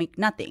athlete and make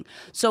nothing.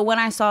 So when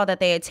I saw that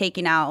they had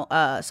taken out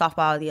softball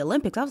out of the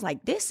Olympics, I was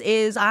like, this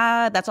is,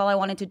 that's all I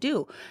wanted to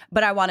do.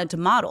 But I wanted to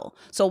model.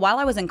 So while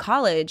I was in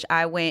college,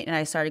 I went and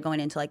I started going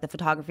into like the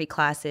photography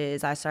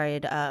classes. I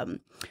started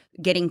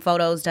getting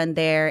photos done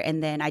there.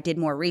 And then I did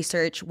more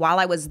research. While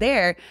I was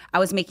there, I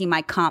was making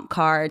my comp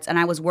cards and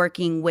I was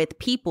working with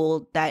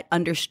people that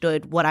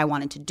understood what I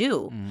wanted to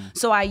do.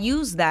 So I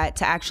used that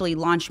to actually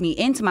launch me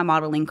into my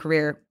modeling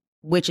career,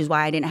 which is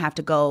why I didn't have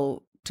to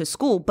go to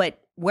school.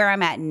 But where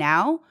I'm at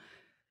now,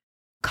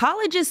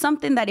 college is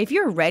something that if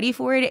you're ready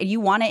for it and you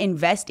want to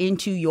invest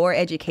into your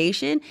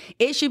education,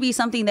 it should be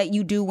something that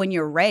you do when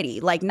you're ready.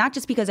 Like, not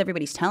just because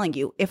everybody's telling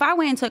you. If I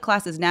went and took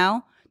classes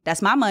now,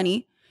 that's my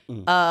money.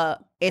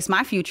 It's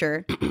my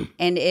future.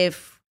 And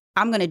if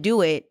I'm going to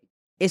do it,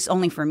 it's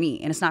only for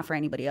me and it's not for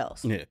anybody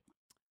else. Yeah.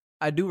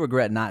 I do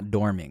regret not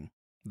dorming,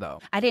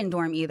 though. I didn't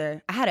dorm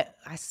either. I had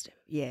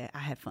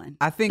fun.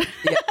 I think,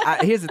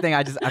 here's the thing.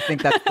 I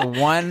think that's the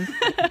one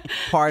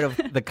part of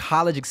the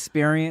college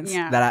experience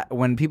that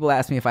when people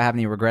ask me if I have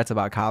any regrets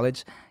about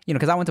college, you know,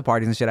 because I went to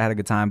parties and shit, I had a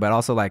good time, but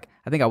also like,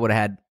 I think I would have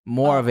had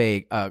more of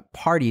a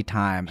party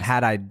time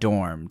had I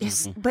dormed.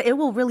 But it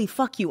will really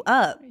fuck you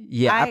up.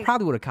 Yeah, I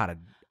probably would have caught a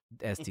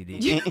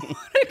STD. You would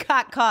have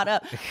got caught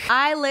up.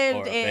 I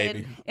lived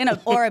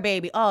or a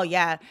baby. Oh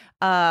yeah.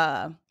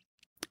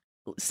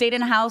 Stayed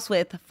in a house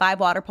with 5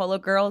 water polo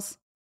girls.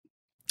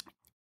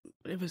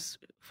 It was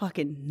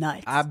fucking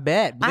nuts. I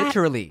bet,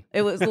 literally.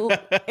 It was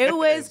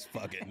It's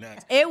fucking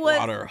nuts. It was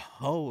water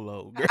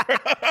polo girl.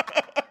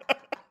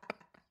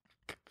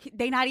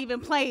 They not even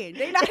playing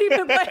right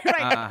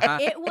now.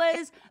 It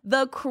was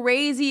the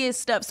craziest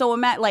stuff. So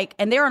I'm at like,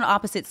 and they're on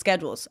opposite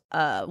schedules.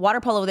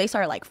 Water polo, they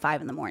start at like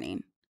 5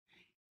 a.m.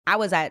 I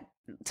was at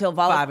till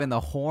volleyball. 5 in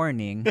the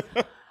morning.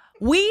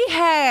 We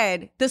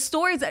had the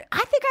stories that I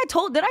think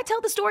did I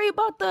tell the story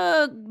about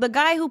the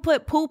guy who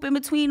put poop in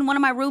between one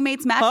of my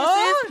roommates'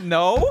 mattresses?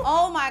 No.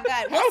 Oh my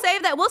God.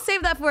 We'll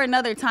save that for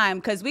another time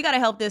because we got to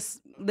help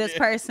this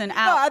person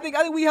out. No, I think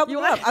we helped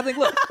you out. I think,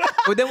 look,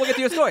 well, then we'll get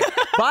to your story.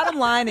 Bottom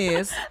line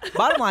is,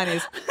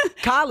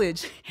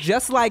 college,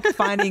 just like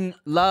finding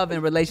love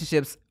and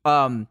relationships,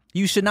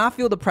 you should not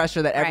feel the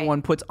pressure that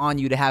everyone puts on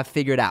you to have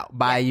figured out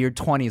by your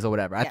 20s or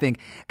whatever. I think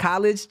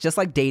college, just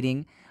like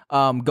dating,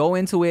 go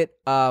into it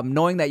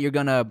knowing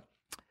that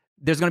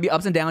there's gonna be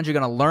ups and downs. You're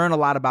gonna learn a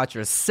lot about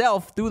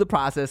yourself through the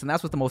process, and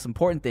that's what the most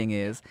important thing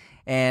is.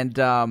 And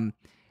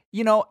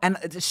you know, and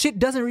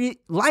shit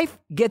life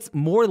gets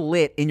more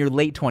lit in your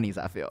late 20s,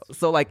 I feel.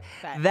 So like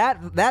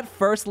that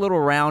first little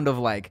round of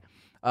like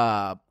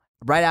right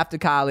after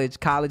college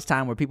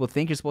time where people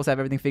think you're supposed to have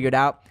everything figured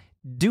out,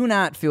 do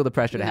not feel the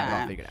pressure to have it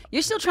all Nah. figured out.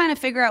 You're still trying to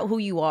figure out who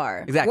you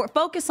are. Exactly.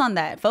 Focus on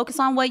that. Focus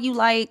on what you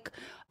like.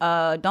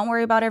 Don't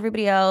worry about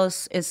everybody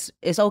else.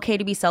 It's okay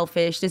to be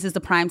selfish. This is the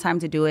prime time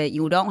to do it.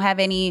 You don't have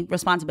any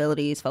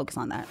responsibilities. Focus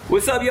on that.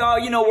 What's up, y'all?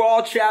 You know, we're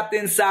all trapped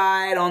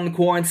inside on the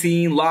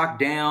quarantine, locked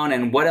down,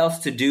 and what else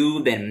to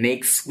do than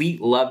make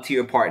sweet love to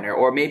your partner?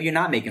 Or maybe you're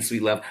not making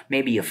sweet love.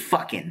 Maybe you're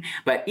fucking.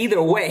 But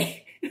either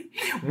way,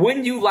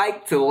 wouldn't you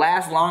like to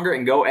last longer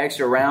and go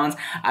extra rounds?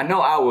 I know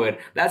I would.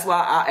 That's why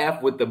I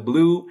F with the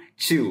Blue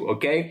Chew,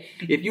 okay?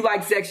 If you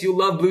like sex, you'll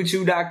love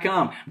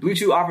BlueChew.com. Blue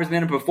Chew offers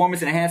men a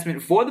performance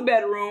enhancement for the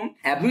bedroom.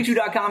 At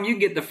BlueChew.com, you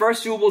get the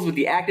first chewables with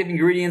the active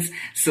ingredients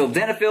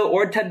sildenafil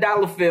or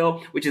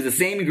tadalafil, which is the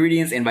same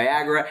ingredients in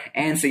Viagra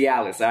and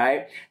Cialis,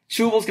 alright?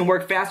 Chewables can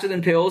work faster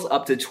than pills,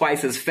 up to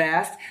twice as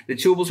fast. The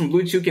chewables from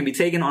Blue Chew can be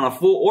taken on a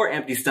full or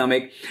empty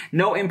stomach.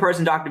 No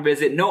in-person doctor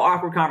visit, no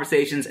awkward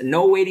conversations,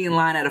 no waiting in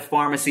line at a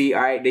pharmacy,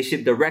 alright? They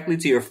ship directly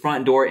to your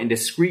front door in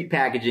discreet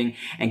packaging.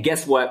 And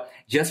guess what?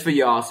 Just for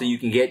y'all, so you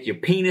can get your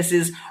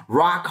penises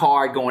rock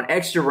hard, going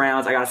extra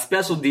rounds. I got a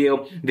special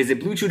deal.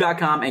 Visit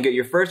BlueChew.com and get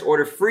your first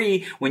order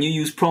free when you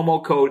use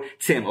promo code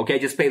TIM, okay?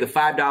 Just pay the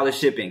 $5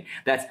 shipping.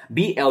 That's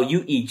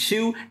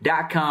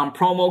BLUEChew.com,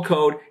 promo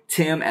code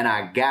Tim, and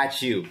I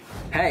got you.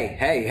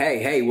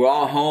 Hey, we're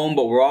all home,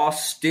 but we're all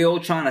still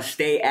trying to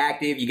stay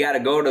active. You gotta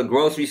go to the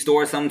grocery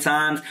store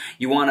sometimes.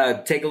 You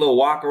wanna take a little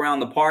walk around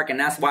the park, and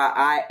that's why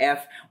I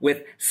F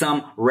with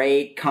some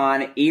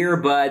Raycon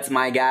earbuds,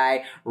 my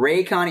guy.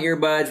 Raycon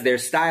earbuds, they're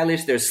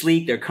stylish, they're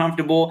sleek, they're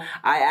comfortable.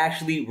 I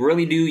actually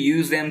really do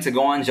use them to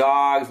go on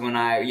jogs when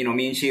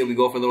me and Chia, we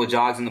go for little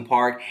jogs in the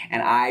park,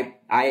 and I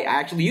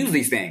actually use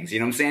these things, you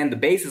know what I'm saying? The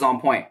bass is on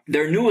point.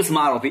 Their newest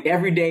model, the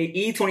Everyday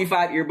E25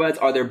 earbuds,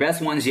 are their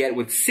best ones yet,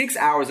 with 6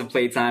 hours of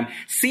playtime,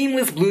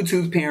 seamless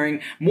Bluetooth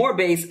pairing, more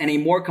bass, and a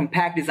more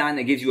compact design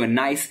that gives you a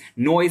nice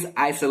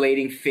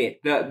noise-isolating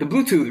fit. The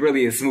Bluetooth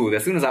really is smooth.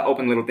 As soon as I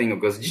open the little thing, it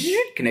goes,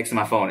 connects to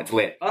my phone. It's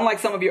lit. Unlike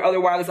some of your other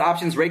wireless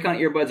options, Raycon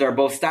earbuds are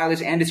both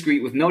stylish and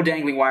discreet, with no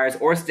dangling wires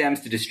or stems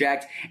to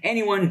distract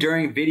anyone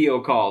during video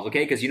calls,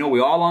 okay? Because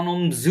we all on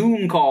them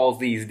Zoom calls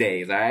these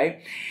days, alright?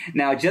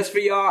 Now, just for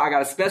y'all, I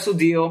got a special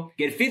deal.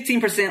 Get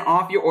 15%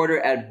 off your order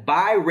at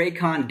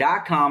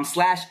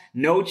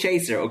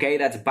buyraycon.com/nochaser, okay?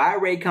 That's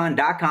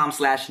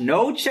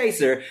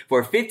buyraycon.com/nochaser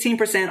for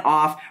 15%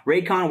 off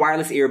Raycon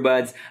wireless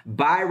earbuds.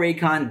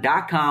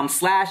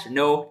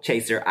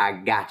 Buyraycon.com/nochaser. I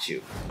got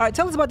you. All right,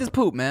 tell us about this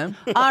poop, man.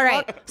 All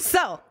right.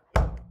 So,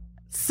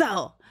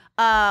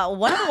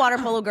 one of the water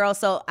polo girls,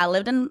 so I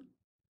lived in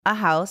a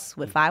house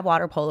with 5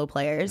 water polo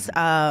players.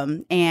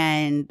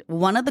 And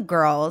one of the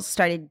girls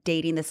started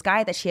dating this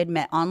guy that she had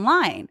met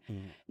online,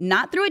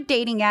 not through a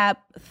dating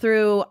app,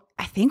 I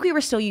think we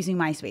were still using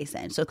MySpace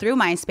then. So through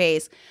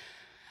MySpace.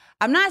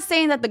 I'm not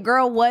saying that the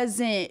girl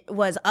was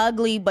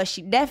ugly, but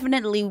she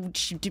definitely,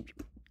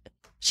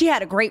 she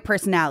had a great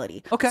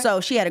personality. Okay. So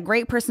she had a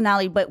great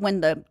personality, but when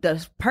the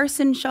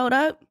person showed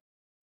up,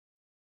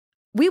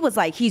 we was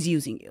like, he's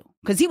using you.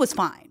 Because he was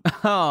fine.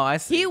 Oh, I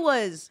see. He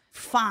was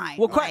fine.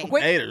 Well, right?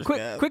 quick Haters,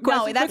 question. man.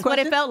 No, that's what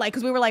it felt like.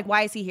 Because we were like,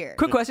 why is he here?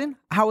 Quick question.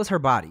 How was her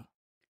body?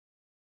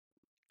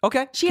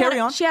 Okay, carry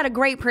on. She had a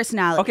great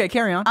personality. Okay,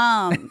 carry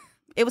on.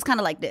 It was kind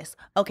of like this.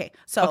 Okay,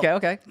 so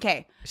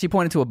Okay. She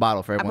pointed to a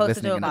bottle for I everyone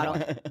posted listening. to a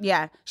bottle.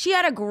 Yeah, she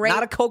had a great.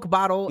 Not a Coke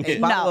bottle, a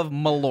bottle of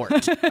Malort.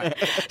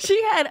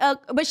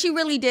 But she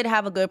really did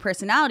have a good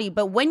personality.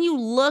 But when you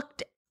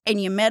looked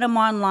and you met him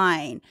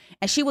online,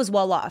 and she was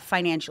well off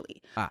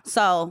financially,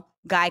 so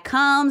guy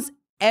comes.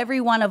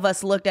 Every one of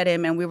us looked at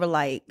him and we were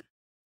like,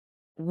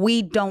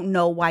 we don't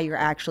know why you're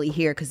actually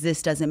here because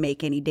this doesn't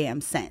make any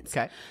damn sense.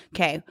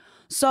 Okay.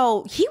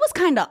 So he was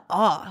kind of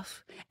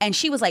off. And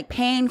she was like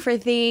paying for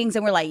things.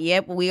 And we're like,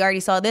 yep, we already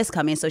saw this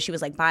coming. So she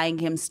was like buying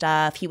him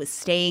stuff. He was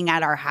staying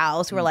at our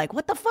house. We're like,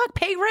 what the fuck?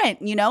 Pay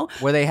rent,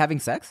 Were they having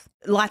sex?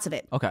 Lots of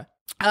it. Okay.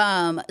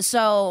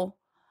 So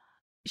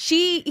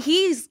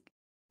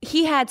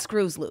he had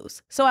screws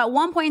loose. So at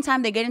one point in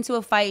time, they get into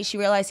a fight. She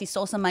realized he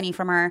stole some money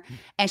from her.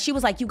 And she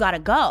was like, you gotta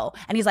go.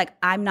 And he's like,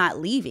 I'm not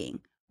leaving.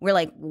 We're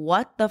like,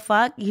 what the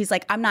fuck? He's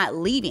like, I'm not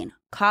leaving.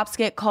 Cops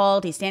get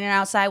called. He's standing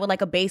outside with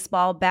like a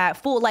baseball bat,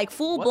 full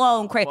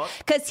blown crazy.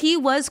 Because he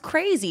was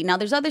crazy. Now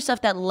there's other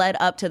stuff that led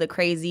up to the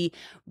crazy,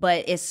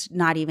 but it's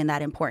not even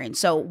that important.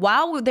 So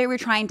while they were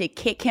trying to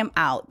kick him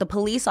out, the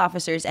police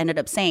officers ended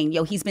up saying,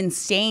 yo, he's been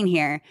staying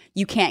here.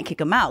 You can't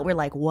kick him out. We're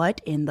like, what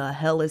in the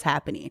hell is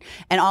happening?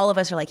 And all of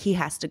us are like, he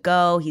has to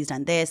go. He's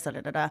done this. Da, da,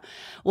 da, da.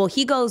 Well,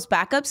 he goes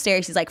back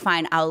upstairs. He's like,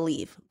 fine, I'll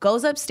leave.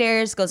 Goes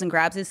upstairs, goes and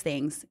grabs his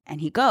things,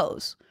 and he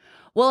goes.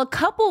 Well, a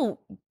couple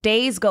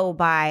days go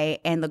by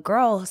and the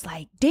girl is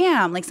like,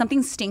 damn, like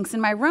something stinks in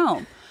my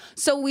room.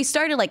 So we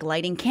started like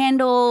lighting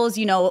candles,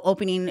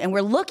 opening, and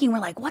we're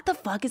like, what the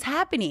fuck is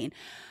happening?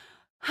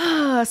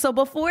 So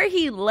before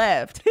he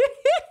left,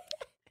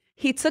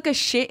 he took a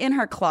shit in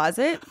her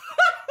closet.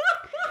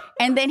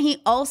 And then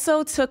he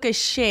also took a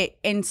shit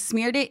and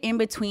smeared it in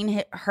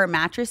between her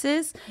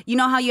mattresses. You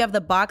know how you have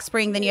the box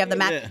spring, then you have the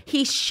mat.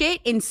 He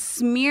shit and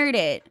smeared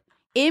it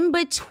in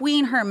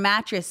between her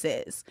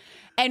mattresses.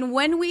 And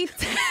when we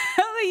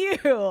tell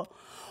you,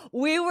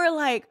 we were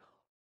like,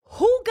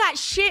 who got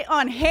shit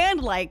on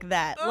hand like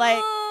that?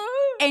 Like,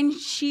 and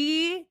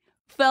she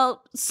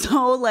felt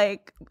so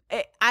like,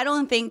 I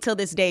don't think till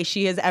this day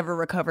she has ever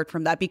recovered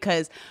from that,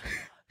 because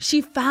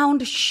she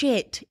found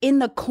shit in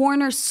the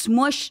corner,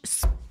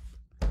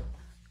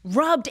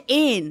 rubbed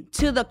in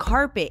to the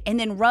carpet and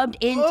then rubbed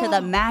into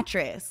the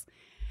mattress.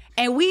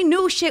 And we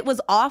knew shit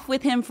was off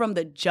with him from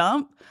the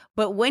jump.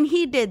 But when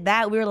he did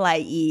that, we were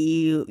like,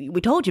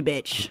 we told you,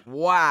 bitch.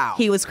 Wow.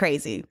 He was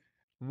crazy.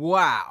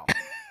 Wow.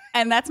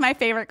 And that's my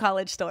favorite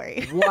college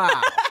story.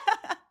 Wow.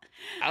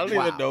 I don't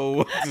even know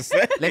what to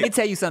say. Let me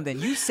tell you something.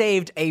 You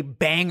saved a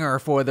banger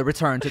for the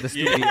return to the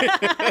studio.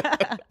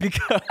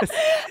 Because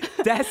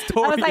that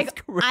story I was like, is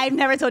crazy. I've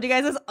never told you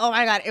guys this. Oh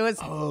my God. It was.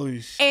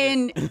 Holy shit.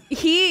 And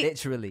he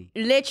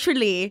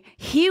Literally.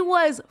 he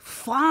was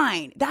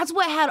fine. That's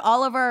what had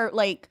all of our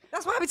like.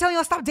 That's why I be telling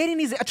y'all stop dating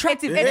these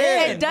attractive It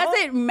men.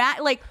 doesn't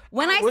matter. Like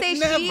when I would say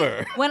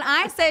never. when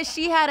I said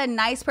she had a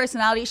nice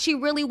personality, she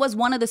really was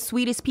one of the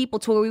sweetest people.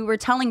 To where we were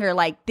telling her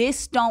like,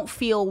 this don't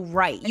feel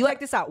right. You check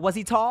this out. Was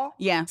he tall?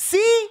 Yeah.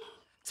 See?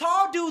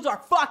 Tall dudes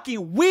are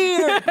fucking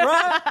weird,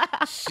 bruh.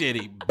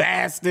 Shitty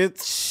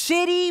bastards.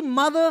 Shitty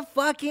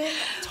motherfucking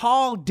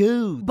tall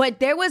dudes. But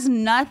there was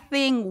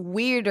nothing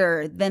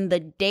weirder than the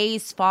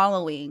days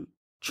following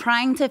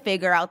trying to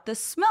figure out the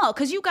smell,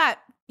 because you got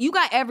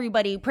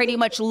everybody pretty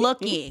much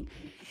looking.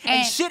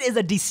 And shit is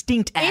a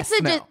distinct ass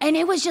smell. And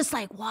it was just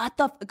like, what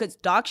the? Because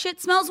dog shit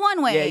smells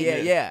one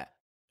way. Yeah.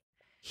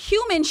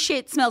 Human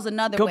shit smells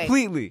another way.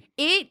 Completely.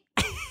 It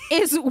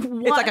is what,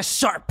 It's like a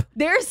sharp.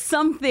 There's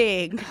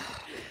something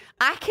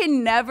I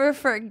can never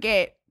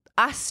forget.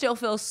 I still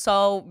feel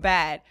so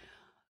bad.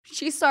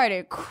 She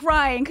started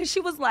crying because she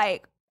was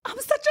like, I'm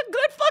such a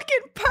good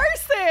fucking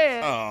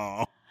person.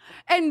 Oh.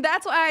 And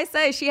that's why I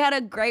say she had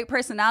a great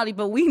personality,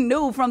 but we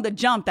knew from the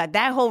jump that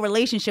whole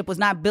relationship was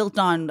not built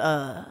on,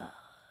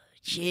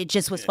 it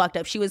just was fucked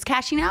up. She was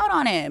cashing out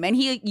on him and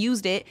he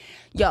used it.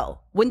 Yo,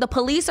 when the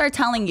police are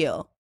telling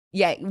you,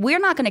 yeah, we're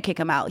not going to kick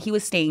him out. He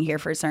was staying here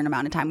for a certain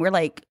amount of time. We're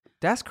like,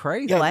 That's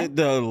crazy. Yeah,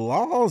 the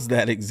laws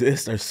that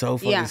exist are so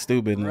fucking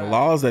stupid. And the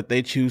laws that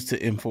they choose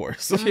to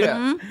enforce.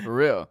 Yeah, for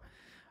real.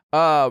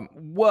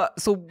 What?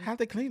 So How'd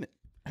they clean it?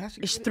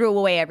 she threw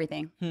away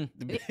everything.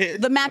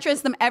 The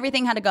mattress,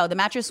 everything had to go. The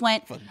mattress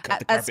went cut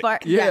the as far.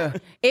 carpet. Yeah.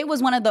 It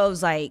was one of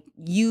those like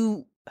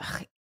in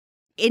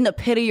the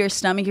pit of your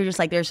stomach. You're just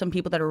like, there's some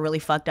people that are really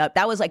fucked up.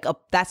 That was like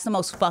that's the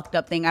most fucked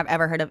up thing I've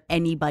ever heard of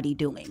anybody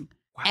doing.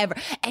 Ever.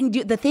 And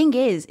the thing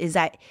is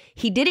that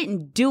he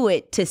didn't do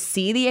it to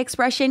see the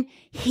expression.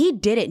 He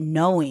did it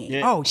knowing.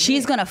 Yeah. Oh,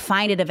 she's gonna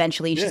find it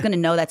eventually. She's gonna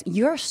know that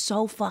you're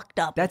so fucked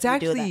up. that's if you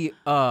do that. actually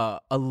a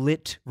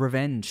lit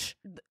revenge.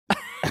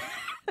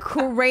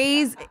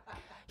 Crazy.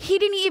 He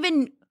didn't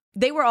even.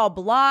 They were all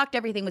blocked.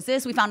 Everything was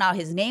this. We found out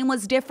his name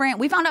was different.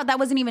 We found out that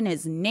wasn't even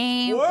his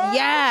name. What?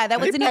 Yeah, that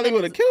He wasn't probably even.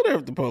 would have killed her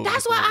if the police.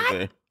 That's why was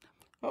there.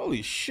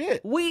 Holy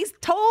shit. We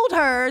told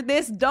her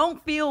this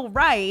don't feel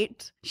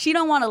right. She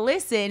don't want to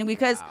listen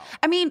because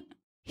I mean,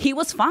 he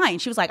was fine.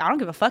 She was like, I don't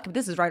give a fuck if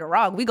this is right or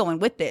wrong. We going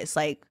with this.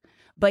 Like,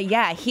 but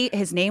yeah,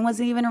 his name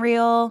wasn't even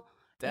real.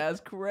 That's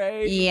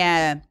crazy.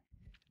 Yeah.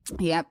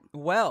 Yep.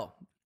 Well,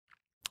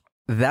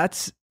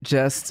 that's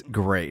just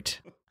great.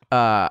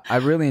 I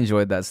really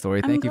enjoyed that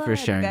story. Thank you for glad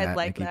sharing guys that,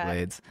 like Nikki that.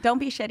 Blades. Don't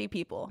be shitty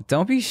people.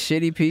 Don't be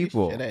shitty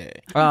people.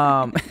 Shit.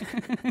 All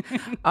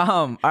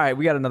right,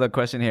 we got another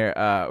question here,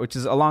 which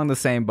is along the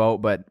same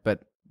boat, but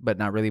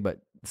not really, but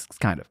it's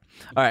kind of.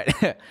 All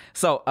right,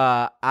 so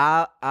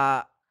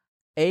Ayla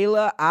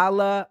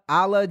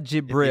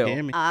Jibril.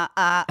 Hear me?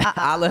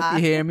 Allah, if you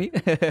hear me.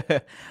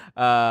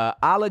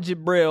 Allah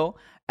Jibril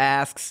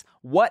asks,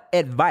 what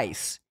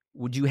advice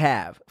would you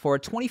have for a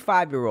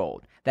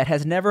 25-year-old that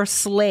has never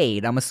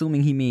slayed? I'm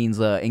assuming he means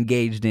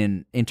engaged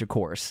in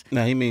intercourse.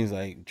 No, he means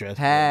like dress.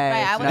 Hey,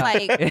 Right, I was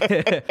like,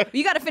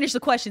 you got to finish the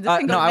question. This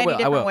can go many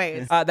different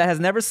ways. That has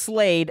never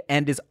slayed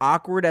and is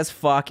awkward as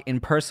fuck in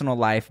personal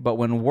life, but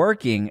when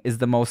working is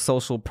the most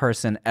social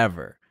person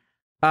ever.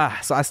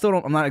 So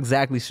I'm not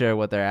exactly sure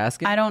what they're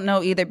asking. I don't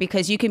know either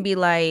because you can be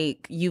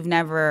like, you've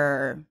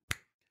never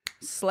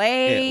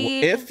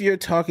slayed. If you're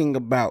talking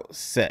about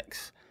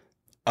sex,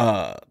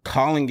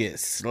 calling it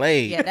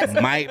slave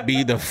might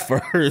be the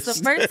first. It's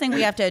the first thing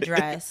we have to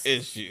address.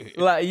 issue.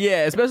 Like,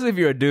 yeah, especially if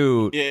you're a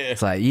dude. Yeah.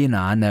 It's like,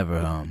 I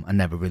never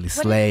really What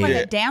slayed. is it,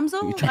 like a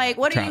damsel? Like,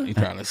 what are you? You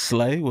trying to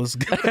slay? What's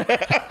good?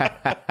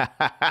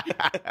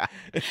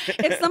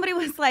 If somebody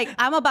was like,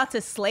 I'm about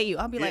to slay you,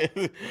 I'll be like,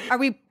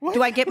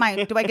 do I get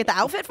the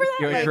outfit for that?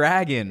 You're a Like,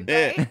 dragon.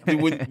 Yeah.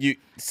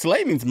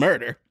 Slay means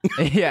murder.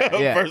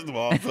 Yeah. First of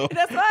all, so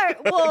That's right.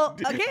 Well,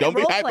 again, don't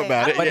be role hype play.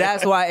 about it. But Yeah.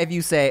 that's why if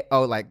you say,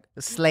 like,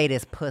 slay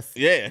this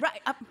pussy. Yeah.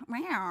 Right.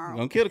 Meow.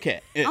 Gonna kill the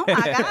cat. Yeah. Oh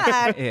my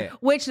God. Yeah.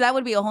 Which that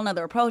would be a whole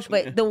nother approach.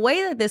 But the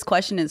way that this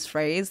question is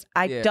phrased,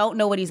 I Yeah. don't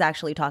know what he's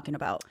actually talking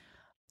about.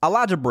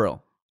 Elijah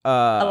Brill.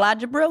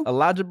 Elijah Brew?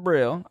 Elijah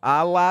Brill.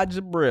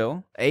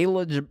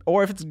 Ayla,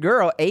 or if it's a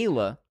girl,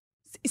 Ayla.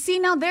 See,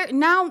 now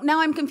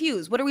I'm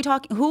confused. What are we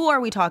talking? Who are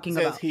we talking It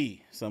says about?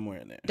 he somewhere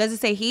in there. Does it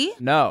say he?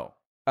 No.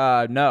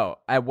 No.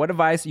 What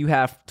advice you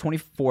have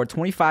for a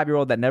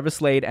 25-year-old that never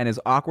slayed and is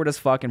awkward as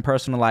fuck in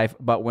personal life,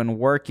 but when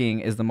working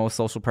is the most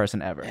social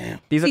person ever?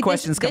 These are See,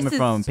 questions this coming is-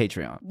 from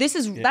Patreon.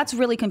 That's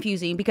really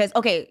confusing because,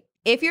 okay,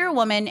 if you're a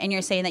woman and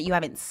you're saying that you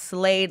haven't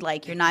slayed,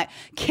 like you're not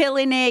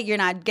killing it, you're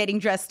not getting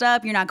dressed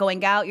up, you're not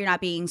going out, you're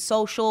not being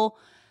social,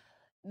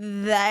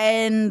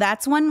 then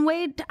that's one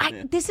way.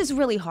 This is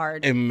really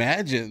hard.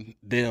 Imagine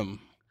them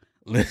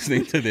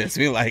listening to this,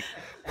 being like,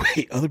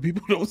 "Wait, other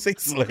people don't say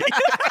slay."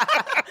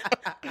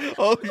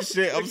 Holy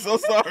shit! I'm so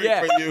sorry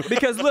Yeah, for you.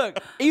 because look,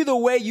 either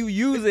way you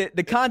use it,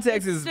 the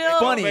context is Still-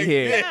 funny Like,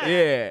 here. yeah.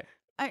 Yeah.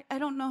 I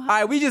don't know how. All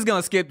right, we just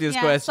gonna skip this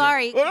yeah, question.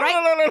 sorry. No,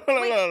 right? no.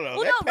 well,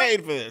 They're no,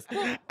 paid for this.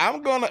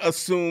 I'm gonna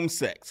assume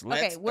sex.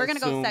 Let's we're gonna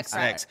go assume sex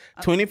route.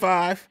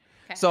 25.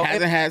 So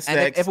Hasn't had and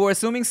sex. if we're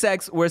assuming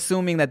sex, we're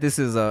assuming that this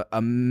is a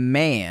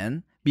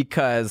man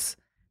because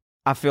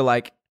I feel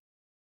like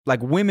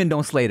women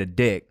don't slay the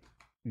dick,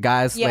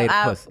 guys slay the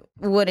I pussy.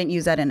 wouldn't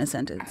use that in a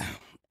sentence.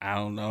 I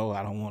don't know.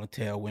 I don't want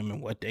to tell women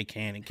what they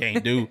can and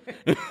can't do.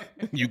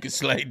 You can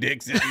slay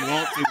dicks if you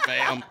want to,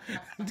 fam.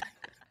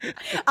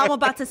 I'm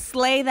about to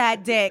slay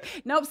that dick.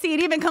 Nope. See,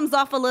 it even comes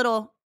off a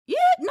little. Yeah.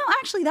 No,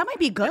 actually, that might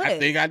be good. I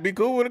think I'd be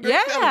cool with a girl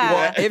Yeah. telling me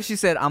that. If she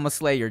said, "I'm gonna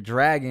slay your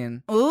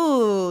dragon,"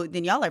 Ooh,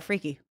 then y'all are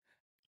freaky.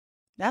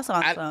 That's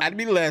awesome. I'd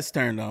be less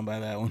turned on by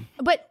that one.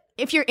 But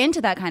if you're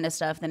into that kind of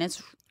stuff, then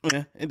it's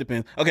Yeah, it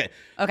depends. Okay,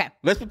 okay.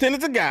 let's pretend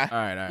it's a guy. all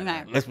right.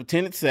 Okay. Let's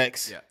pretend it's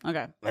sex. Yeah.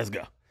 Okay. Let's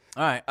go.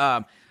 All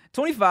right.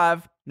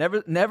 25,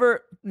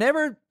 never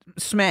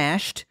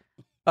smashed.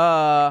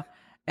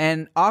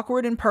 And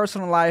awkward in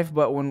personal life,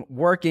 but when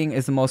working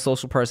is the most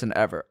social person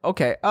ever.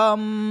 Okay.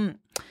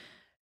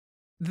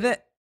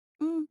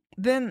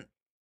 Then.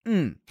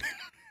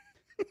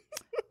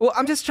 Well,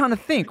 I'm just trying to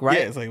think, right?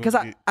 Yeah, it's like- Because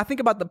I think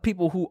about the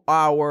people who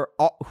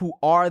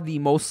are the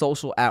most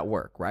social at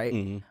work, right?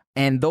 Mhm.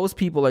 And those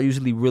people are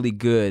usually really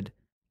good,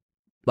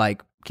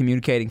 like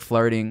communicating,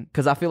 flirting.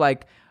 Because I feel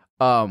like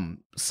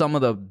some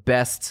of the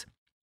best,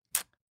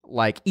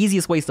 like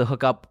easiest ways to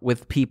hook up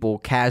with people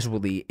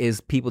casually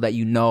is people that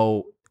you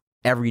know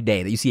every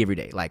day, that you see every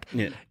day, like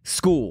Yeah.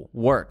 school,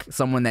 work,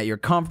 someone that you're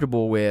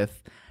comfortable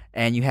with,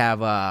 and you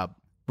have a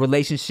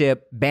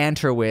relationship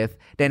banter with.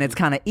 Then it's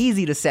kind of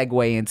easy to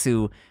segue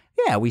into,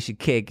 yeah, we should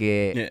kick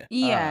it.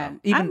 Yeah.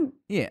 Yeah.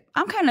 Yeah.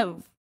 I'm kind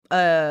of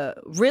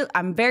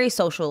I'm very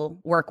social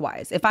work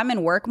wise. If I'm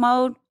in work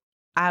mode,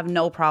 I have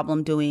no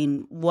problem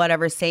doing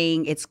whatever,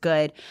 saying it's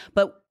good.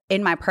 But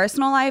in my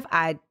personal life,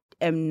 I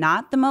am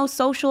not the most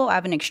social. I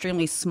have an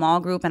extremely small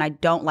group and I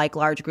don't like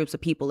large groups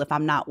of people if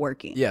I'm not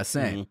working. Yeah,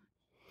 same. Mhm.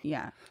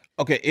 Yeah.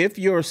 Okay, if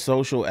you're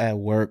social at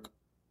work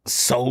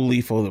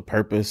solely for the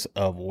purpose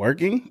of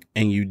working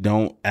and you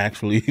don't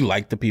actually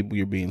like the people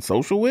you're being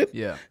social with,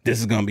 Yeah. this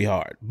is going to be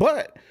hard.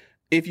 But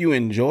if you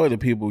enjoy the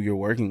people you're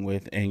working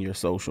with and you're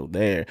social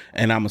there,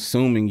 and I'm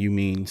assuming you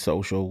mean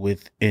social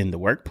within the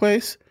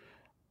workplace,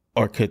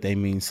 or could they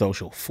mean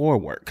social for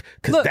work?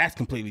 Because Look. that's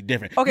completely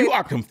different. Okay. You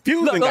are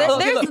confusing. Look,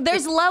 us.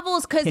 There's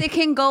levels because it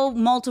can go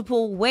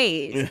multiple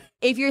ways.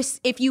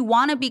 If you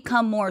want to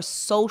become more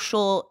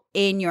social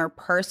in your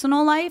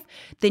personal life,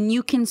 then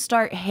you can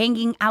start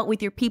hanging out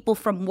with your people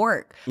from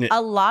work. Yeah.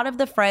 A lot of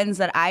the friends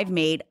that I've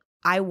made,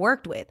 I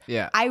worked with.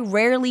 Yeah. I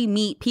rarely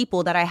meet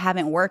people that I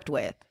haven't worked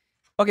with.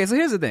 Okay, so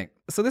here's the thing.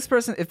 So this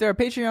person, if they're a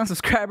Patreon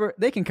subscriber,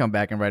 they can come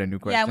back and write a new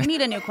question. Yeah, we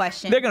need a new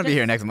question. They're going to be Just-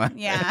 here next month.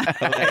 Yeah.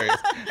 Hilarious.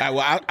 All right,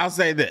 well, I'll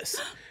say this: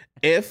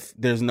 if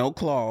there's no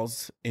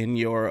clause in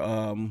your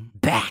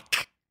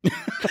Back.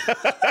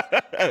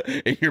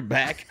 in your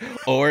back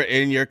or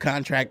in your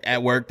contract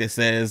at work that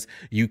says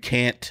you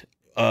can't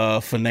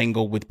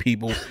finagle with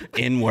people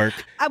in work,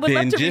 I would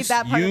love then to read just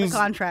that part of use- the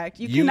contract.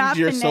 You use cannot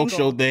your finagle.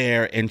 social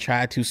there and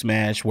try to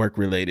smash work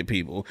related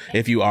people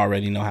if you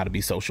already know how to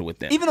be social with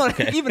them. Even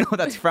though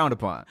that's frowned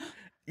upon.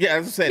 Yeah,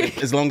 as I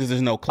said, as long as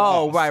there's no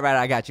clause. Oh, right.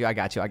 I got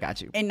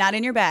you. And not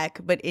in your back,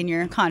 but in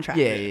your contract.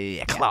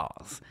 Yeah.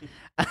 Clause.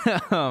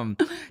 All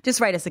Just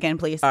write us again,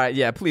 please. right.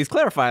 Yeah. Please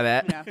clarify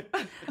that.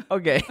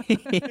 Okay.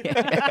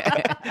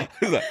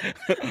 He's like,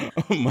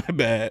 oh, my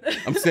bad.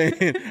 I'm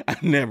saying I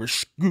never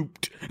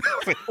scooped. I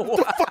was like, what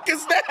the fuck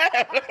is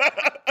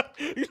that?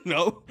 You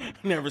know,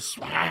 never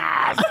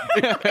swam.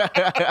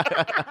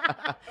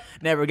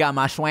 Never got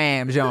my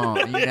swams on.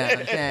 You know what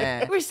I'm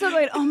saying? We're still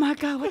going, oh my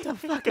God, what the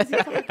fuck is he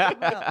talking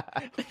about?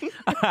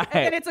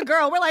 And it's a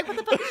girl. We're like, what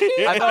the fuck is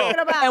she talking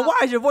about? And why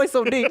is your voice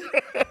so deep?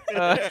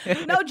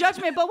 No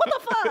judgment, but what the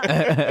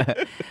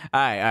fuck? All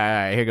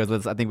right. Here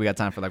goes. I think we got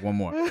time for like one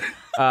more.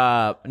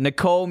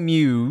 Nicole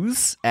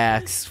Muse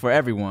asks for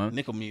everyone.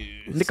 Nickel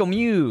Muse. Nicole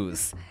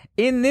Muse,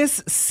 in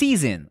this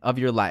season of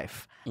your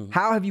life,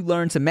 how have you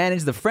learned to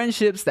manage the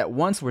friendships that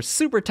once were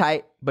super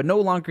tight but no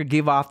longer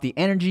give off the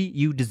energy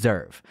you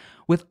deserve?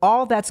 With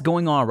all that's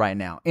going on right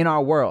now in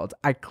our world,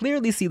 I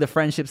clearly see the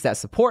friendships that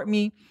support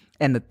me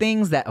and the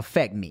things that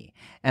affect me,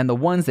 and the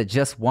ones that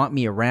just want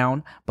me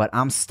around, but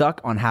I'm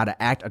stuck on how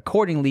to act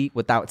accordingly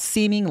without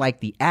seeming like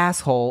the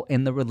asshole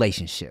in the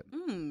relationship.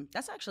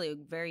 That's actually a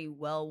very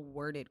well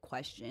worded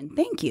question.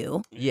 Thank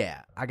you.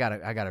 Yeah, I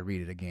gotta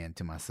read it again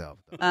to myself.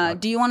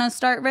 Do you want to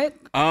start, Rick?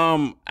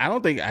 I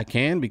don't think I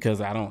can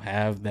because I don't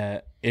have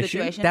that issue.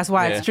 Situation? That's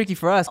why Yeah. it's tricky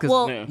for us. Cause,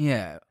 Well,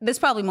 yeah. This is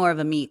probably more of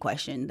a me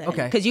question then.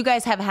 Okay. Because you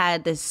guys have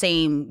had the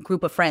same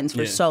group of friends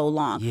for Yeah. so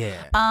long.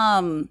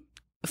 Yeah.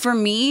 For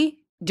me,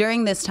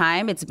 during this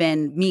time, it's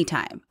been me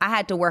time. I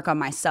had to work on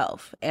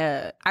myself.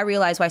 I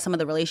realized why some of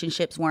the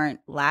relationships weren't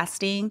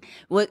lasting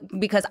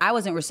because I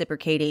wasn't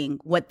reciprocating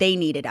what they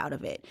needed out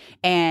of it.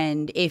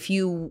 And if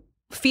you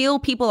feel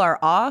people are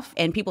off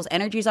and people's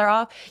energies are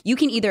off, you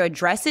can either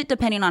address it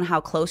depending on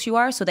how close you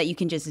are so that you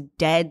can just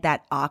dead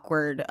that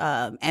awkward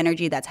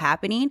energy that's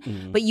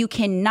happening. But you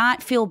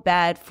cannot feel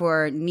bad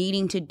for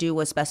needing to do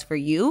what's best for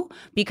you,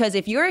 because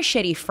if you're a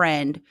shitty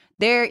friend,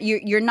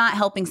 you're not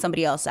helping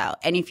somebody else out.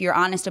 And if you're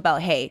honest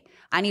about, hey,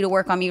 I need to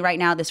work on me right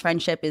now, this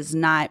friendship is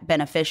not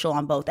beneficial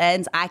on both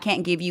ends, I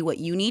can't give you what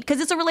you need, because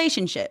it's a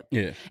relationship.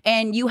 Yeah.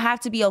 And you have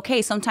to be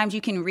okay. Sometimes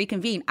you can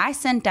reconvene. I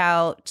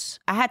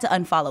had to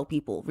unfollow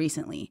people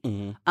recently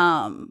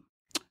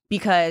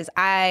because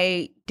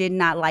I did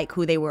not like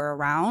who they were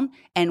around.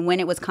 And when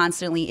it was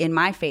constantly in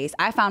my face,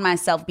 I found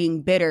myself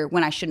being bitter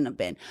when I shouldn't have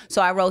been.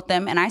 So I wrote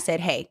them and I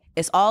said, hey,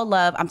 it's all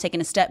love. I'm taking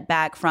a step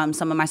back from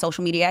some of my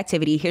social media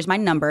activity. Here's my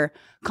number.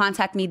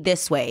 Contact me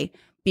this way,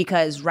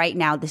 because right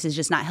now this is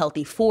just not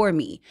healthy for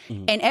me.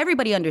 And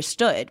everybody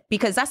understood,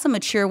 because that's a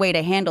mature way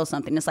to handle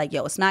something. It's like,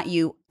 yo, it's not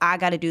you. I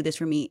got to do this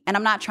for me. And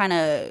I'm not trying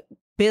to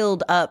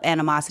build up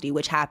animosity,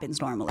 which happens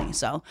normally.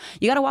 So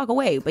you got to walk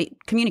away, but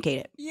communicate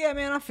it. Yeah,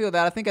 man, I feel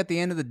that. I think at the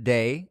end of the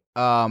day,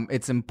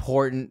 it's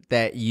important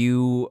that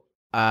you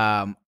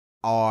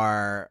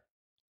are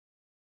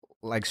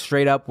like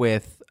straight up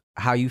with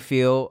how you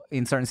feel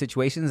in certain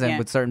situations and Yeah.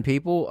 with certain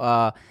people.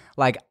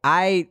 Like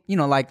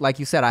like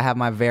you said, I have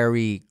my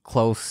very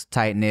close,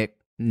 tight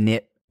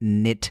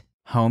knit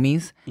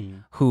homies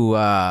who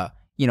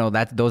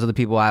those are the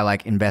people I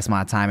like invest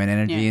my time and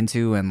energy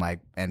into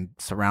and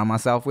surround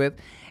myself with.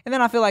 And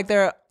then I feel like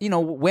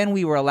when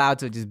we were allowed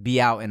to just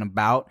be out and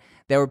about,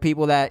 there were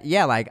people that,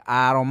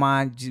 I don't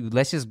mind,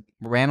 let's just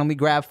randomly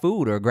grab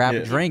food or grab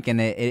a drink,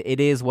 and it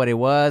is what it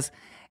was.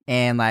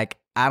 And like,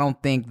 I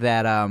don't think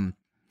that,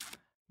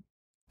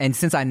 and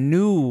since I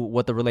knew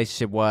what the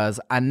relationship was,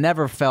 I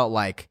never felt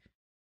like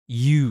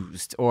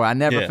used, or I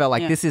never felt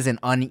like this is an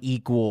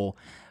unequal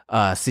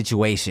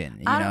situation,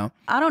 you know?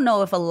 I don't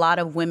know if a lot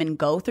of women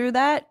go through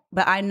that,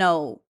 but I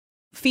know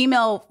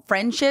female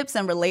friendships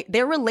and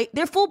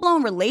they're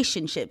full-blown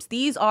relationships.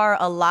 These are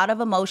a lot of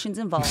emotions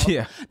involved.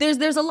 Yeah.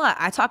 There's a lot.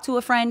 I talked to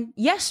a friend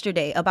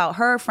yesterday about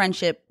her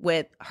friendship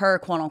with her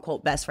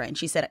quote-unquote best friend.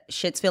 She said,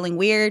 shit's feeling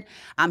weird.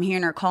 I'm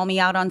hearing her call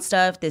me out on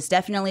stuff. This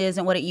definitely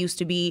isn't what it used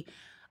to be.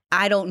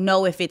 I don't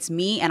know if it's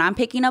me and I'm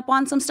picking up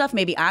on some stuff.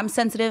 Maybe I'm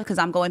sensitive because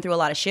I'm going through a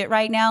lot of shit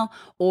right now.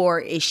 Or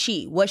is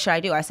she? What should I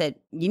do? I said,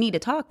 you need to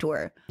talk to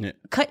her.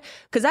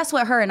 Because that's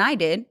what her and I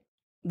did.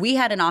 We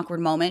had an awkward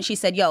moment. She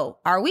said, yo,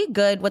 are we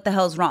good? What the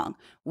hell's wrong?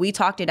 We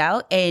talked it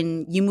out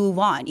and you move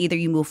on. Either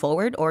you move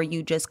forward or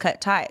you just cut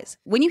ties.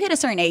 When you hit a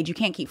certain age, you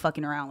can't keep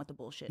fucking around with the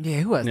bullshit.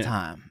 Yeah, who has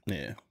time?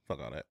 Yeah, fuck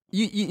all that.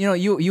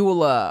 You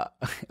will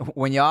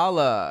when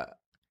y'all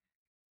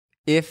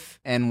if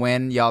and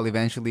when y'all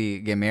eventually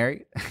get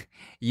married,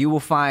 you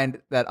will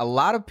find that a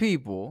lot of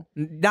people,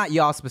 not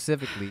y'all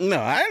specifically. No,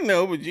 I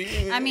know, but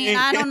you. I mean,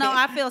 I don't know.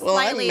 I feel Well,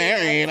 slightly.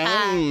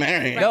 I'm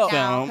married. No,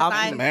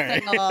 I'm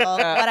married. single,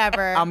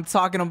 whatever. I'm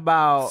talking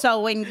about.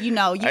 So when you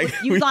on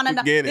a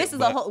get it, this is a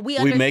but whole we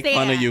make understand.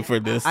 fun of you for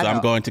this, so I know.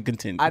 I'm going to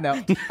continue. I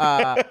know.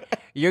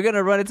 You're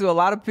gonna run into a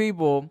lot of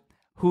people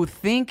who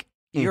think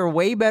you're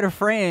way better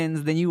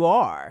friends than you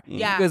are.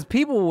 Yeah. Because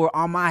people were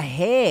on my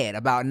head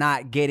about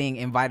not getting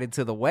invited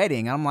to the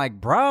wedding. I'm like,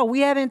 bro,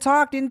 we haven't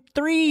talked in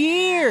 3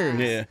 years.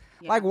 Yeah.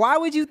 Like, why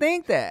would you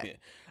think that?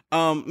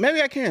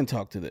 Maybe I can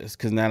talk to this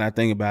because now that I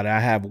think about it, I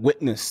have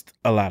witnessed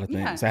a lot of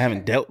things. Yeah, I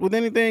haven't dealt with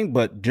anything,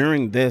 but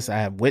during this, I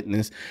have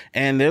witnessed,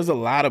 and there's a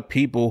lot of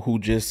people who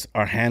just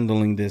are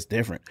handling this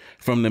different.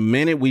 From the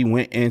minute we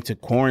went into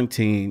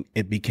quarantine,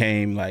 it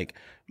became like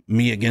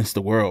me against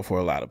the world for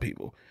a lot of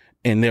people.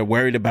 And they're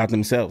worried about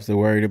themselves. They're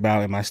worried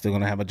about, am I still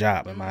going to have a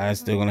job? Am I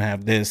still going to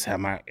have this?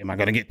 Am I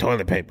going to get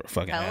toilet paper?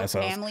 Fucking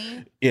assholes.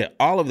 Family. Yeah,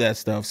 all of that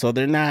stuff. So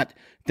they're not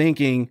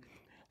thinking,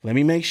 let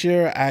me make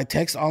sure I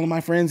text all of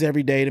my friends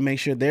every day to make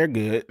sure they're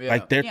good. Yeah.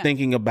 Like they're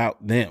thinking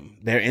about them.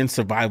 They're in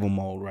survival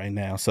mode right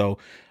now. So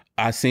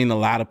I've seen a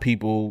lot of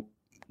people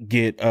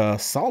get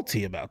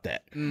salty about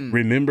that.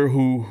 Remember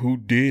who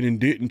did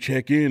and didn't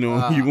check in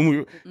on you when we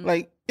were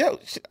like, yo,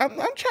 I'm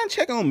trying to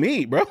check on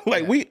me, bro.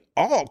 Like we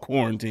all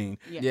quarantined.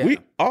 Yeah. We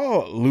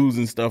all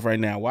losing stuff right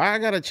now. Why I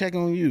gotta check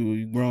on you,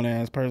 you grown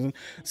ass person?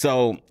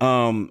 So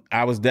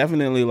I was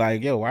definitely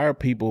like, yo, why are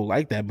people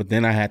like that? But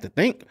then I had to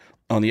think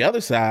on the other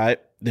side,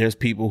 there's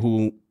people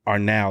who are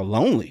now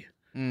lonely.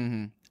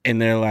 And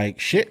they're like,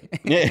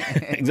 shit. Yeah,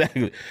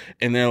 exactly.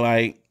 And they're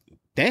like,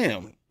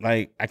 damn,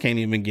 Like, I can't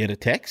even get a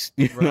text.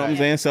 You know what I'm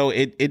saying? So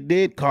it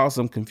did cause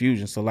some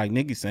confusion. So like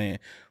Nikki's saying,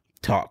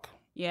 talk.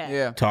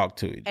 Yeah. Talk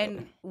to each other.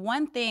 And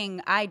one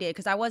thing I did,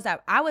 because I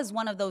was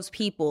one of those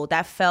people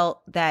that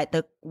felt that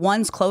the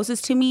ones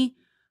closest to me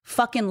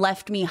fucking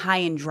left me high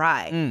and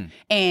dry.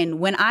 And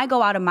when I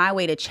go out of my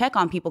way to check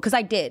on people, because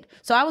I did.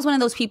 So I was one of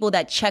those people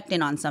that checked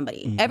in on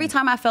somebody. Every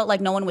time I felt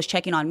like no one was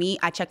checking on me,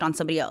 I checked on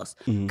somebody else.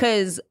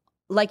 Because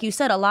like you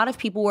said, a lot of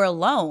people were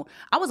alone.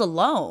 I was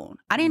alone.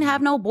 I didn't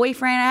have no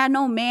boyfriend. I had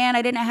no man.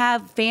 I didn't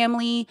have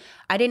family.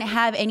 I didn't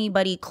have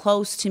anybody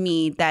close to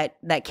me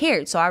that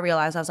cared. So I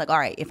realized, I was like, all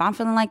right, if I'm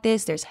feeling like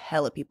this, there's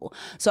hella people.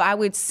 So I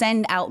would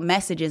send out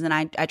messages, and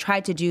I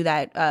tried to do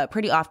that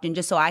pretty often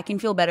just so I can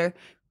feel better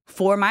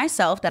for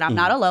myself that I'm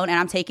not alone and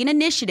I'm taking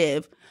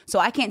initiative. So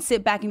I can't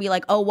sit back and be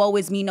like, oh, woe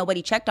is me,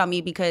 nobody checked on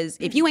me, because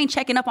if you ain't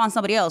checking up on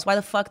somebody else, why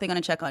the fuck they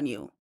gonna check on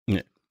you?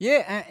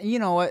 Yeah, and you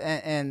know what?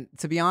 And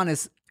to be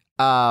honest,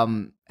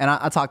 and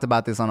I talked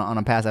about this on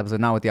a past episode,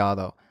 not with y'all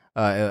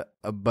though,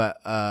 but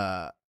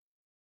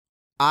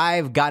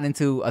I've gotten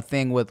into a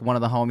thing with one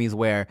of the homies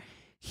where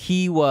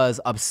he was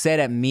upset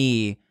at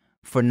me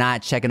for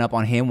not checking up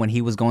on him when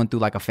he was going through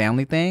like a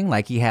family thing.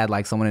 Like he had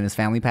like someone in his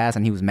family pass,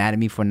 and he was mad at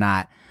me for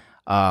not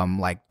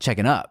like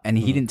checking up. And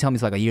he didn't tell me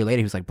till like a year later.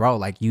 He was like, bro,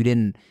 like you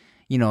didn't,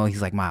 you know,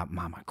 he's like, my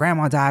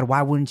grandma died.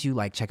 Why wouldn't you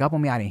like check up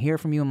on me? I didn't hear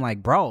from you. I'm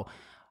like, bro,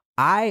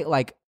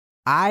 I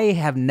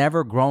have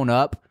never grown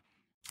up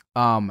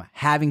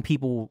having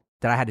people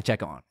that I had to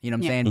check on. You know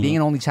what I'm saying? Being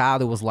an only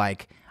child, it was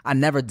like I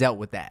never dealt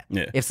with that.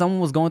 If someone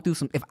was going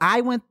through if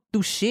I went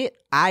through shit,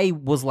 I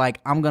was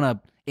like, I'm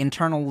gonna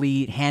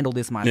internally handle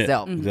this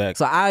myself. Exactly.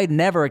 So I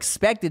never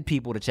expected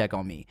people to check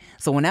on me.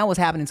 So when that was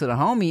happening to the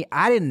homie,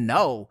 I didn't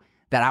know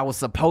that I was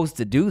supposed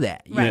to do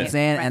that. You know what I'm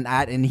saying?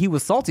 And he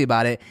was salty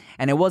about it.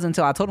 And it wasn't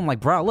until I told him, like,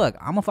 bro, look,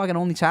 I'm a fucking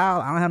only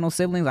child. I don't have no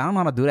siblings. I don't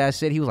know how to do that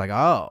shit. He was like,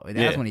 oh,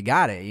 that's when he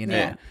got it, you know?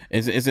 Yeah.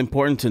 It's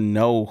important to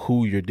know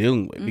who you're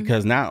dealing with,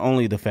 because not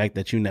only the fact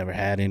that you never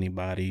had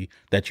anybody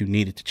that you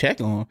needed to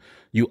check on,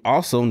 you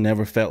also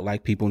never felt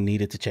like people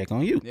needed to check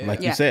on you.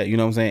 Like you said, you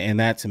know what I'm saying? And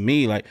that to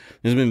me, like,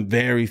 there's been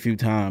very few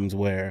times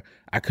where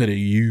I could have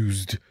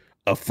used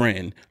a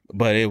friend,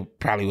 but it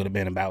probably would have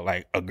been about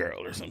like a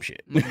girl or some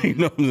shit. You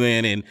know what I'm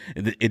saying? And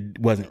it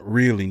wasn't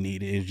really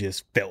needed. It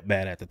just felt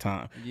bad at the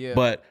time.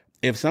 But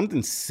if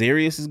something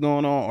serious is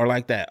going on, or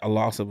like that, a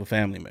loss of a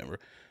family member,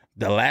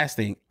 the last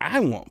thing I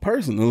want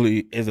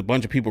personally is a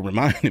bunch of people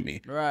reminding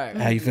me, right?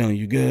 How you feeling?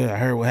 You good? I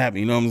heard what happened.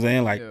 You know what I'm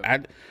saying? Like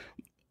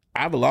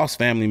I've lost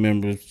family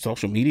members.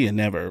 Social media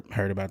never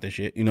heard about this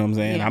shit. You know what I'm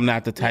saying? I'm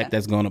not the type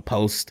that's going to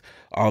post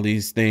all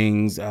these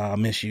things. I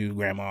miss you,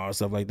 grandma, or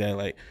stuff like that.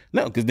 Like,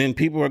 no, because then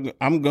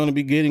I'm going to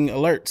be getting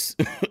alerts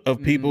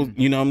of people.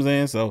 You know what I'm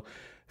saying? So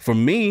for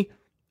me,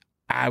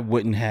 I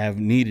wouldn't have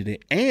needed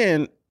it.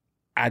 And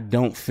I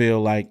don't feel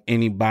like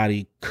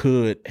anybody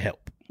could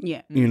help.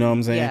 Yeah. You know what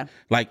I'm saying? Yeah.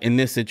 Like in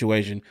this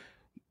situation,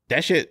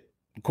 that shit,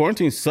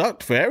 quarantine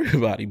sucked for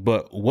everybody,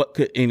 but what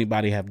could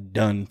anybody have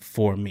done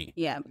for me?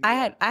 Yeah.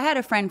 I had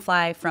a friend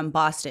fly from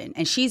Boston,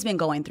 and she's been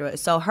going through it.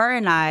 So her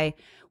and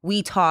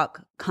we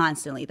talk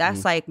constantly.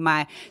 That's like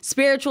my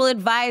spiritual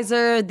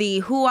advisor,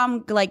 who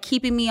I'm like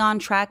keeping me on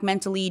track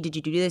mentally. Did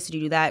you do this? Did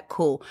you do that?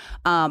 Cool.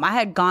 I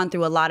had gone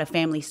through a lot of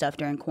family stuff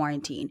during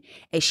quarantine,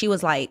 and she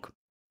was like,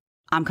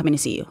 I'm coming to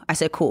see you. I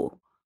said, cool.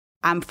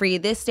 I'm free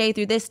this day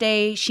through this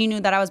day. She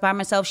knew that I was by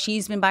myself.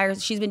 She's been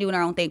doing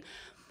her own thing.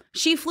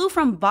 She flew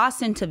from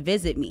Boston to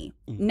visit me.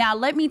 Now,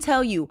 let me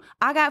tell you,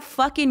 I got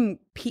fucking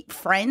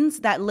friends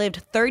that lived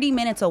 30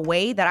 minutes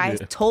away that I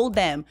told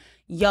them,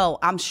 yo,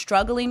 I'm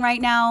struggling right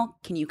now.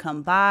 Can you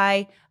come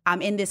by?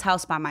 I'm in this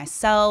house by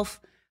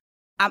myself.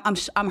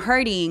 I'm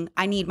hurting.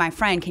 I need my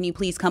friend. Can you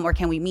please come, or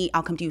can we meet?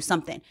 I'll come do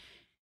something.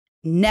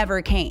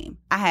 Never came.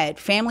 I had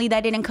family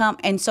that didn't come.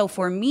 And so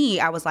for me,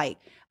 I was like,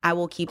 I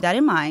will keep that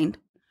in mind.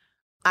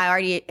 I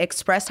already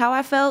expressed how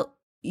I felt.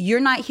 You're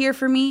not here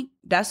for me.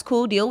 That's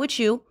cool. Deal with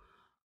you.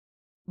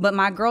 But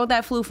my girl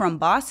that flew from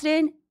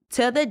Boston,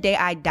 to the day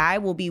I die,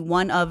 will be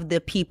one of the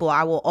people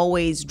I will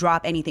always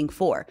drop anything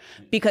for.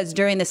 Because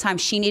during this time,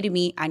 she needed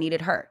me, I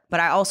needed her. But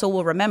I also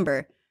will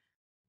remember,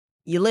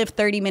 you lived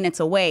 30 minutes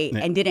away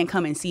and didn't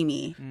come and see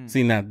me.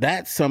 See, now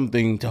that's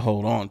something to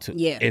hold on to.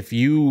 Yeah. If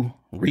you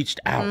reached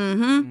out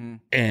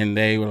and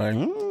they were like,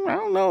 I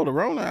don't know, the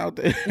Rona out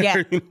there. Yeah.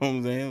 You know what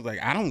I'm saying? It's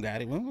like, I don't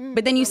got it.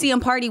 But then you see them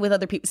party with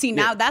other people. See,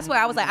 now that's where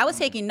I was like, I was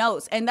taking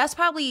notes. And that's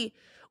probably,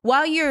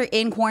 while you're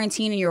in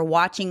quarantine and you're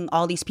watching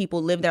all these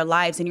people live their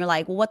lives and you're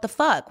like, well, what the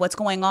fuck? What's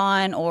going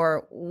on?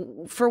 Or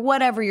for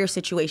whatever your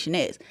situation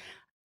is.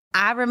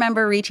 I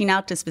remember reaching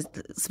out to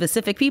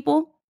specific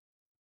people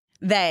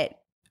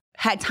that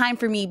had time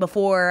for me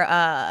before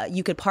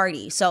you could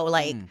party. So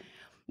like,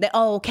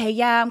 oh, okay,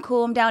 yeah, I'm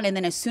cool, I'm down. And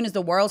then as soon as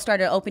the world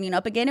started opening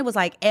up again, it was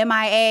like,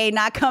 MIA,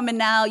 not coming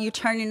now, you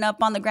turning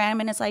up on the gram.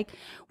 And it's like,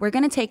 we're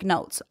going to take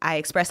notes. I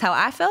expressed how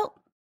I felt.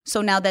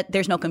 So now that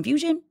there's no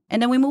confusion,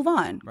 and then we move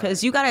on.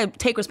 Because you got to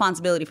take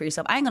responsibility for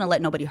yourself. I ain't going to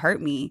let nobody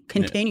hurt me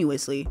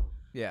continuously.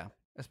 Yeah.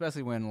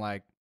 Especially when,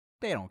 like,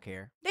 they don't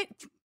care.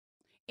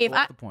 If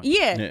What's I, the point?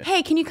 yeah.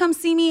 Hey, can you come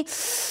see me?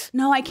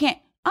 No, I can't.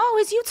 Oh,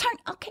 it's you turn.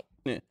 Okay.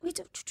 Yeah. We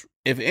do.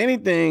 If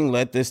anything,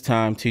 let this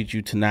time teach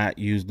you to not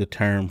use the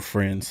term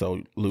friend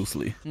so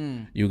loosely.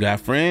 You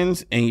got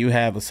friends and you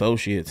have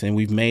associates, and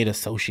we've made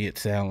associate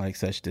sound like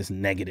such this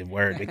negative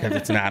word because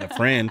it's not a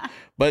friend.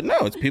 But no,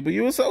 it's people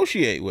you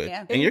associate with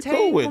Yeah. and you're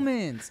cool with.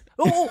 Entanglements.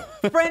 Oh,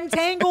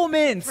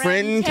 friend-tanglements.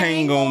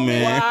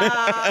 Friend-tanglement.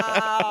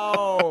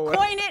 Wow.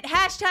 Coin it.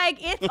 Hashtag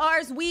it's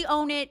ours. We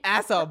own it.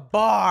 That's a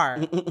bar.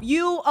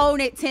 You own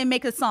it, Tim.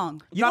 Make a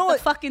song. You know Drop what?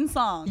 the fucking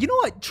song. You know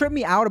what tripped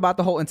me out about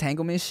the whole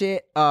entanglement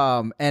shit?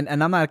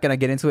 And I'm not gonna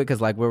get into it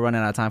because like we're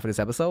running out of time for this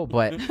episode.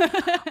 But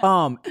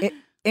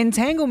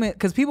entanglement,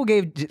 because people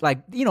gave like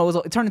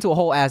it turned into a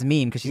whole ass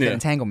meme because she said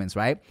entanglements,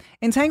 right?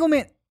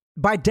 Entanglement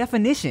by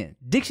definition,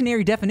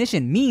 dictionary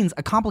definition, means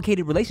a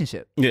complicated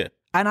relationship. Yeah.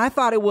 And I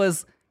thought it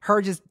was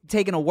her just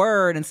taking a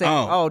word and saying,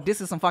 "Oh,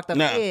 this is some fucked up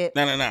shit."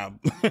 No.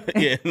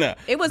 Yeah, no.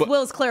 It was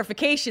Will's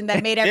clarification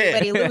that made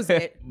everybody lose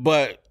it.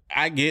 But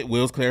I get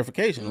Will's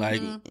clarification.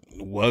 Like,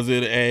 was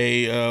it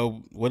a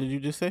what did you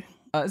just say?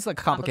 It's like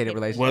a complicated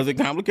relationship. Was it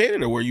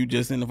complicated, or were you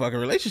just in the fucking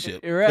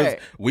relationship? Right.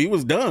 'Cause we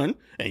was done,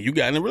 and you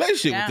got in a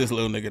relationship with this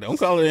little nigga. Don't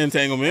call it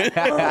entanglement.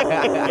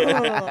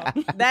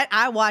 That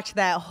I watched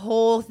that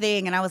whole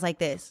thing and I was like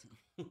this.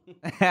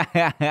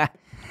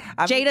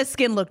 Jada's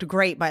skin looked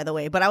great, by the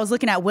way, but I was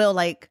looking at Will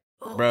like,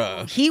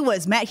 Bruh. he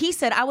was mad. He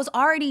said, "I was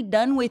already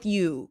done with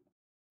you."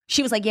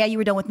 She was like, "Yeah, you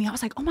were done with me." I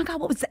was like, "Oh my God,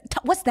 what was that?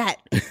 What's that?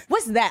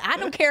 What's that? I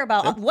don't care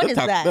about what is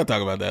They'll that."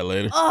 talk about that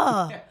later.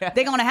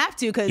 They're gonna have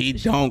to because He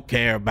don't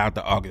care about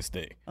the August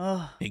thing.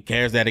 He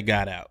cares that it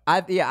got out.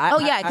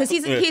 because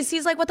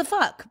he's like, "What the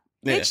fuck,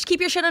 Yeah. bitch? Keep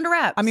your shit under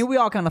wraps." I mean, we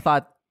all kind of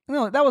thought,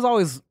 that was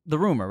always the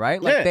rumor,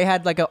 right? Like they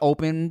had like an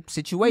open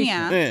situation.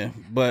 Yeah. Yeah,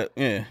 but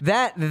yeah.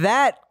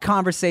 That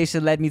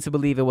conversation led me to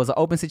believe it was an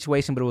open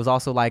situation, but it was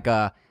also like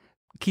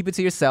keep it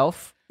to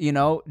yourself.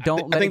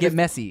 Don't let it get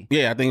messy.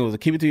 Yeah, I think it was a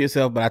keep it to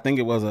yourself, but I think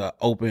it was an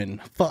open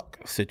fuck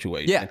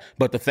situation. Yeah.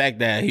 But the fact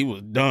that he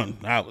was done,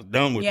 I was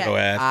done with your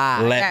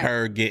ass, let yeah.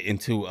 her get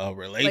into a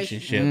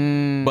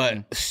relationship,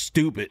 but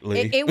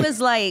stupidly. it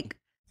was like,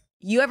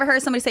 you ever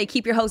heard somebody say,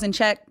 "Keep your hoes in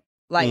check"?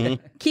 Like,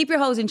 keep your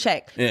hoes in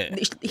check. Yeah.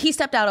 He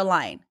stepped out of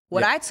line.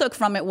 What I took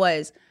from it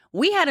was,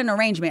 we had an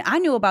arrangement. I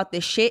knew about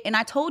this shit, and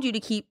I told you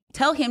to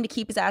tell him to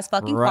keep his ass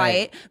fucking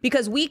quiet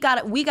because we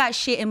got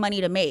shit and money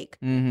to make.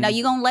 Now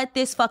you gonna let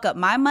this fuck up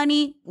my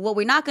money? What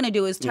we're not gonna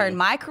do is turn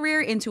my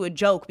career into a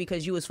joke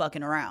because you was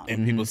fucking around.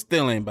 And people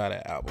still ain't buy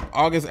that album.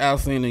 August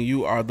Alsina,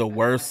 you are the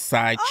worst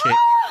side chick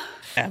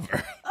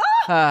ever.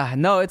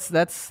 No,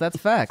 that's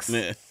facts.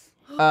 Yeah.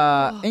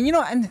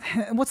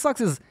 And what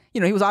sucks is, he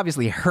was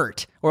obviously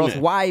hurt, or else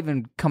why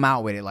even come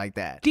out with it like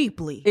that?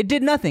 Deeply. It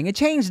did nothing. It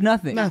changed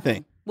nothing.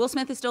 Nothing. Will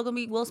Smith is still gonna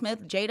be Will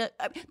Smith. Jada.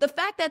 The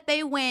fact that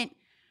they went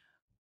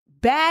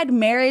bad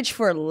marriage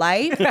for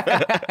life.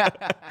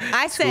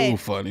 I said, Too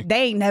funny.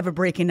 they ain't never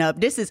breaking up.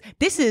 This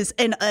is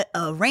an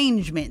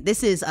arrangement.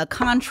 This is a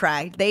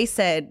contract. They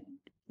said,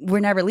 we're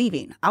never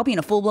leaving. I'll be in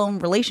a full blown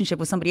relationship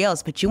with somebody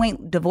else, but you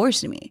ain't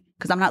divorcing me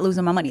because I'm not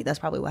losing my money. That's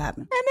probably what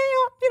happened. And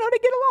then they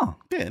get along.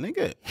 Yeah, they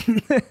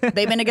good.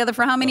 They've been together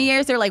for how many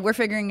years? They're like, we're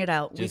figuring it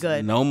out. Just we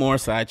good. no more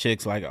side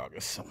chicks like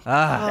August.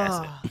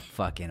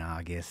 Fucking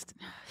August.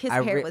 His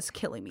hair was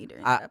killing me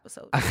during that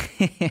episode.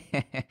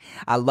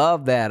 I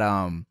love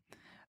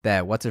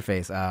that what's her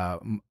face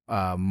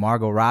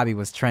Margot Robbie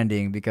was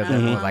trending because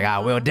everyone was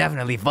like, Will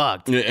definitely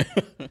fucked. Yeah.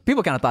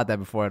 People kind of thought that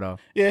before though.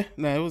 Yeah,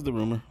 no, it was the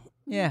rumor.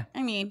 Yeah.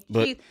 I mean,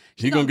 But she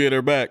he gonna get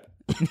her back.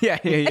 Yeah.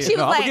 she was I'm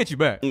like- gonna get you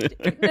back.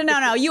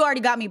 no, you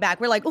already got me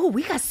back. We're like, oh,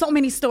 we got so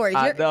many stories.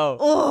 I know.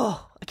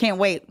 Oh, I can't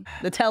wait.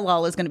 The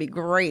tell-all is going to be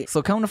great.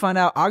 So come to find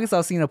out, August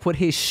Alsina put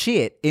his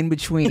shit in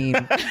between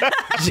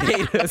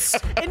Jada's.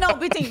 No,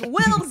 between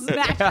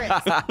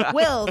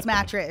Will's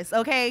mattress,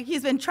 okay?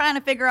 He's been trying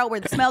to figure out where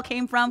the smell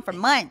came from for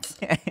months.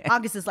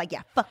 August is like,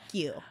 yeah, fuck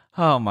you.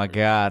 Oh my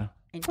God.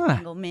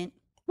 Entanglement.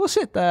 Well,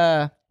 shit.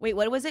 Wait,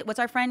 what was it? What's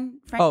our friend?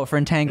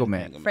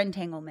 Friend-tanglement.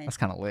 Friend-tanglement. That's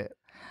kind of lit.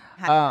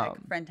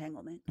 Hashtag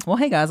friend-tanglement. Well,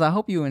 hey guys, I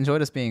hope you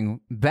enjoyed us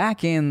being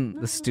back in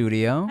the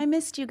studio. I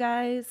missed you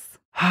guys.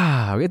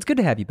 It's good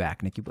to have you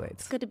back, Nikki Blades.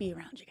 It's good to be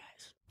around you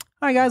guys.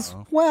 All right, guys.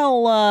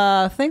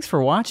 Well, thanks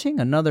for watching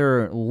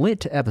another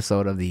lit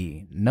episode of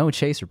the No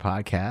Chaser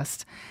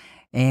podcast.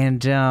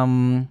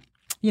 And,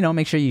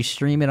 make sure you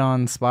stream it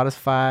on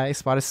Spotify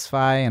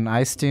and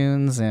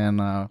iTunes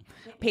and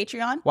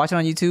Patreon? watch it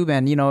on YouTube.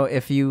 And,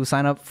 if you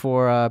sign up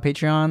for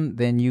Patreon,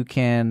 then you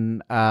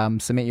can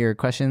submit your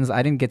questions.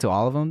 I didn't get to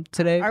all of them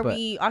today. Are but...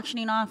 we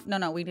auctioning off?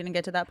 No, we didn't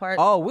get to that part.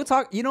 Oh, we'll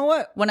talk. You know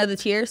what? One of the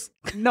tiers?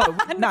 No.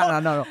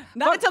 No.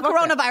 Not until Fuck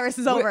coronavirus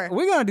is that. over.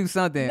 We're going to do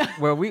something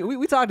where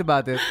we talked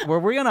about this, where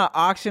we're going to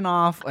auction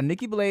off a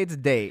Nikki Blades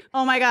date.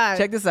 Oh my God.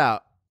 Check this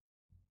out.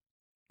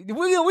 We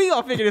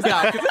gonna figure this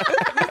out.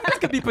 This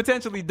could be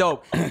potentially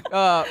dope.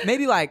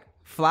 Maybe like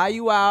fly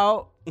you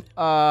out.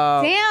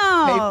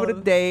 Damn. Pay for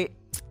the date.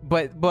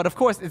 but of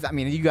course, they're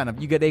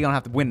gonna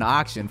have to win the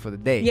auction for the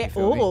date. Yeah. you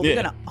feel me? Oh, we're Yeah.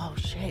 gonna. Oh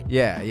shit.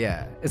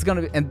 Yeah. It's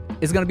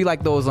gonna be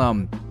like those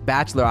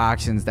bachelor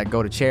auctions that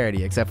go to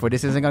charity, except for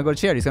this isn't gonna go to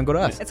charity. It's gonna go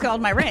to us. It's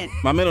called My Rent.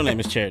 My middle name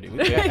is Charity.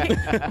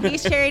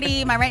 He's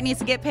charity. My rent needs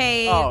to get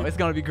paid. Oh, it's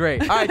gonna be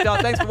great. All right,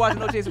 y'all. Thanks for watching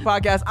No Chaser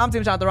Podcast. I'm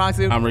Tim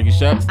Chantarangsu. I'm Ricky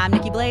Shucks. I'm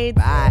Nikki Blades.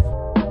 Bye.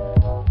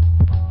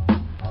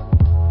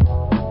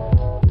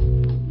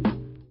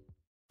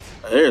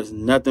 There's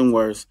nothing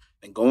worse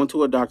than going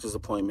to a doctor's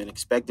appointment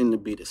expecting to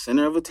be the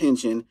center of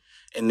attention,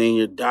 and then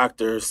your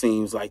doctor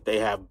seems like they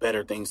have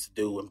better things to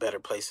do and better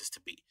places to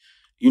be.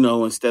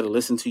 Instead of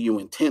listening to you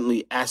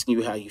intently, asking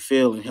you how you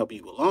feel and help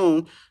you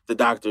along, the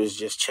doctor is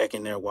just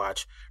checking their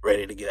watch,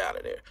 ready to get out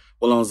of there.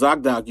 Well, on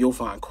ZocDoc, you'll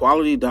find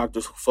quality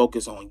doctors who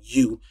focus on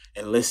you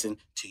and listen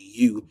to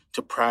you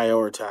to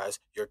prioritize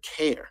your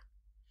care.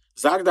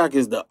 ZocDoc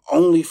is the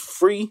only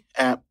free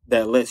app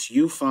that lets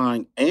you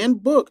find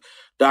and book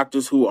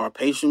doctors who are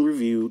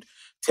patient-reviewed,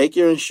 take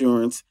your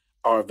insurance,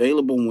 are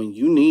available when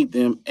you need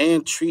them,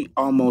 and treat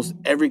almost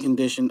every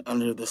condition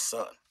under the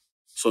sun.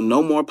 So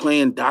no more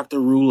playing doctor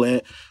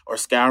roulette or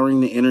scouring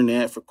the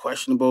internet for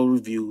questionable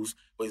reviews.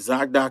 With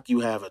ZocDoc,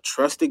 you have a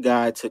trusted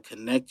guide to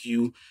connect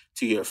you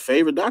to your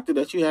favorite doctor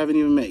that you haven't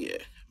even met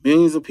yet.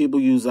 Millions of people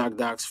use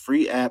ZocDoc's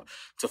free app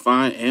to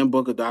find and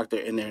book a doctor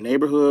in their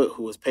neighborhood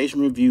who is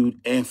patient-reviewed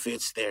and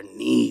fits their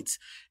needs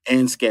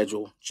and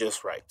schedule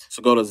just right.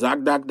 So go to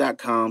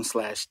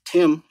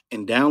ZocDoc.com/Tim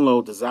and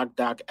download the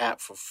ZocDoc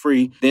app for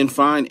free. Then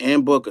find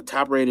and book a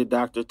top-rated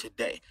doctor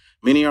today.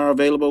 Many are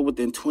available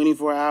within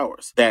 24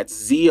 hours. That's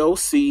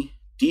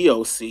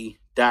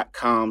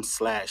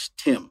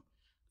ZocDoc.com/Tim.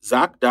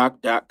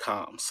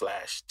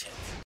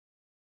 ZocDoc.com/Tim.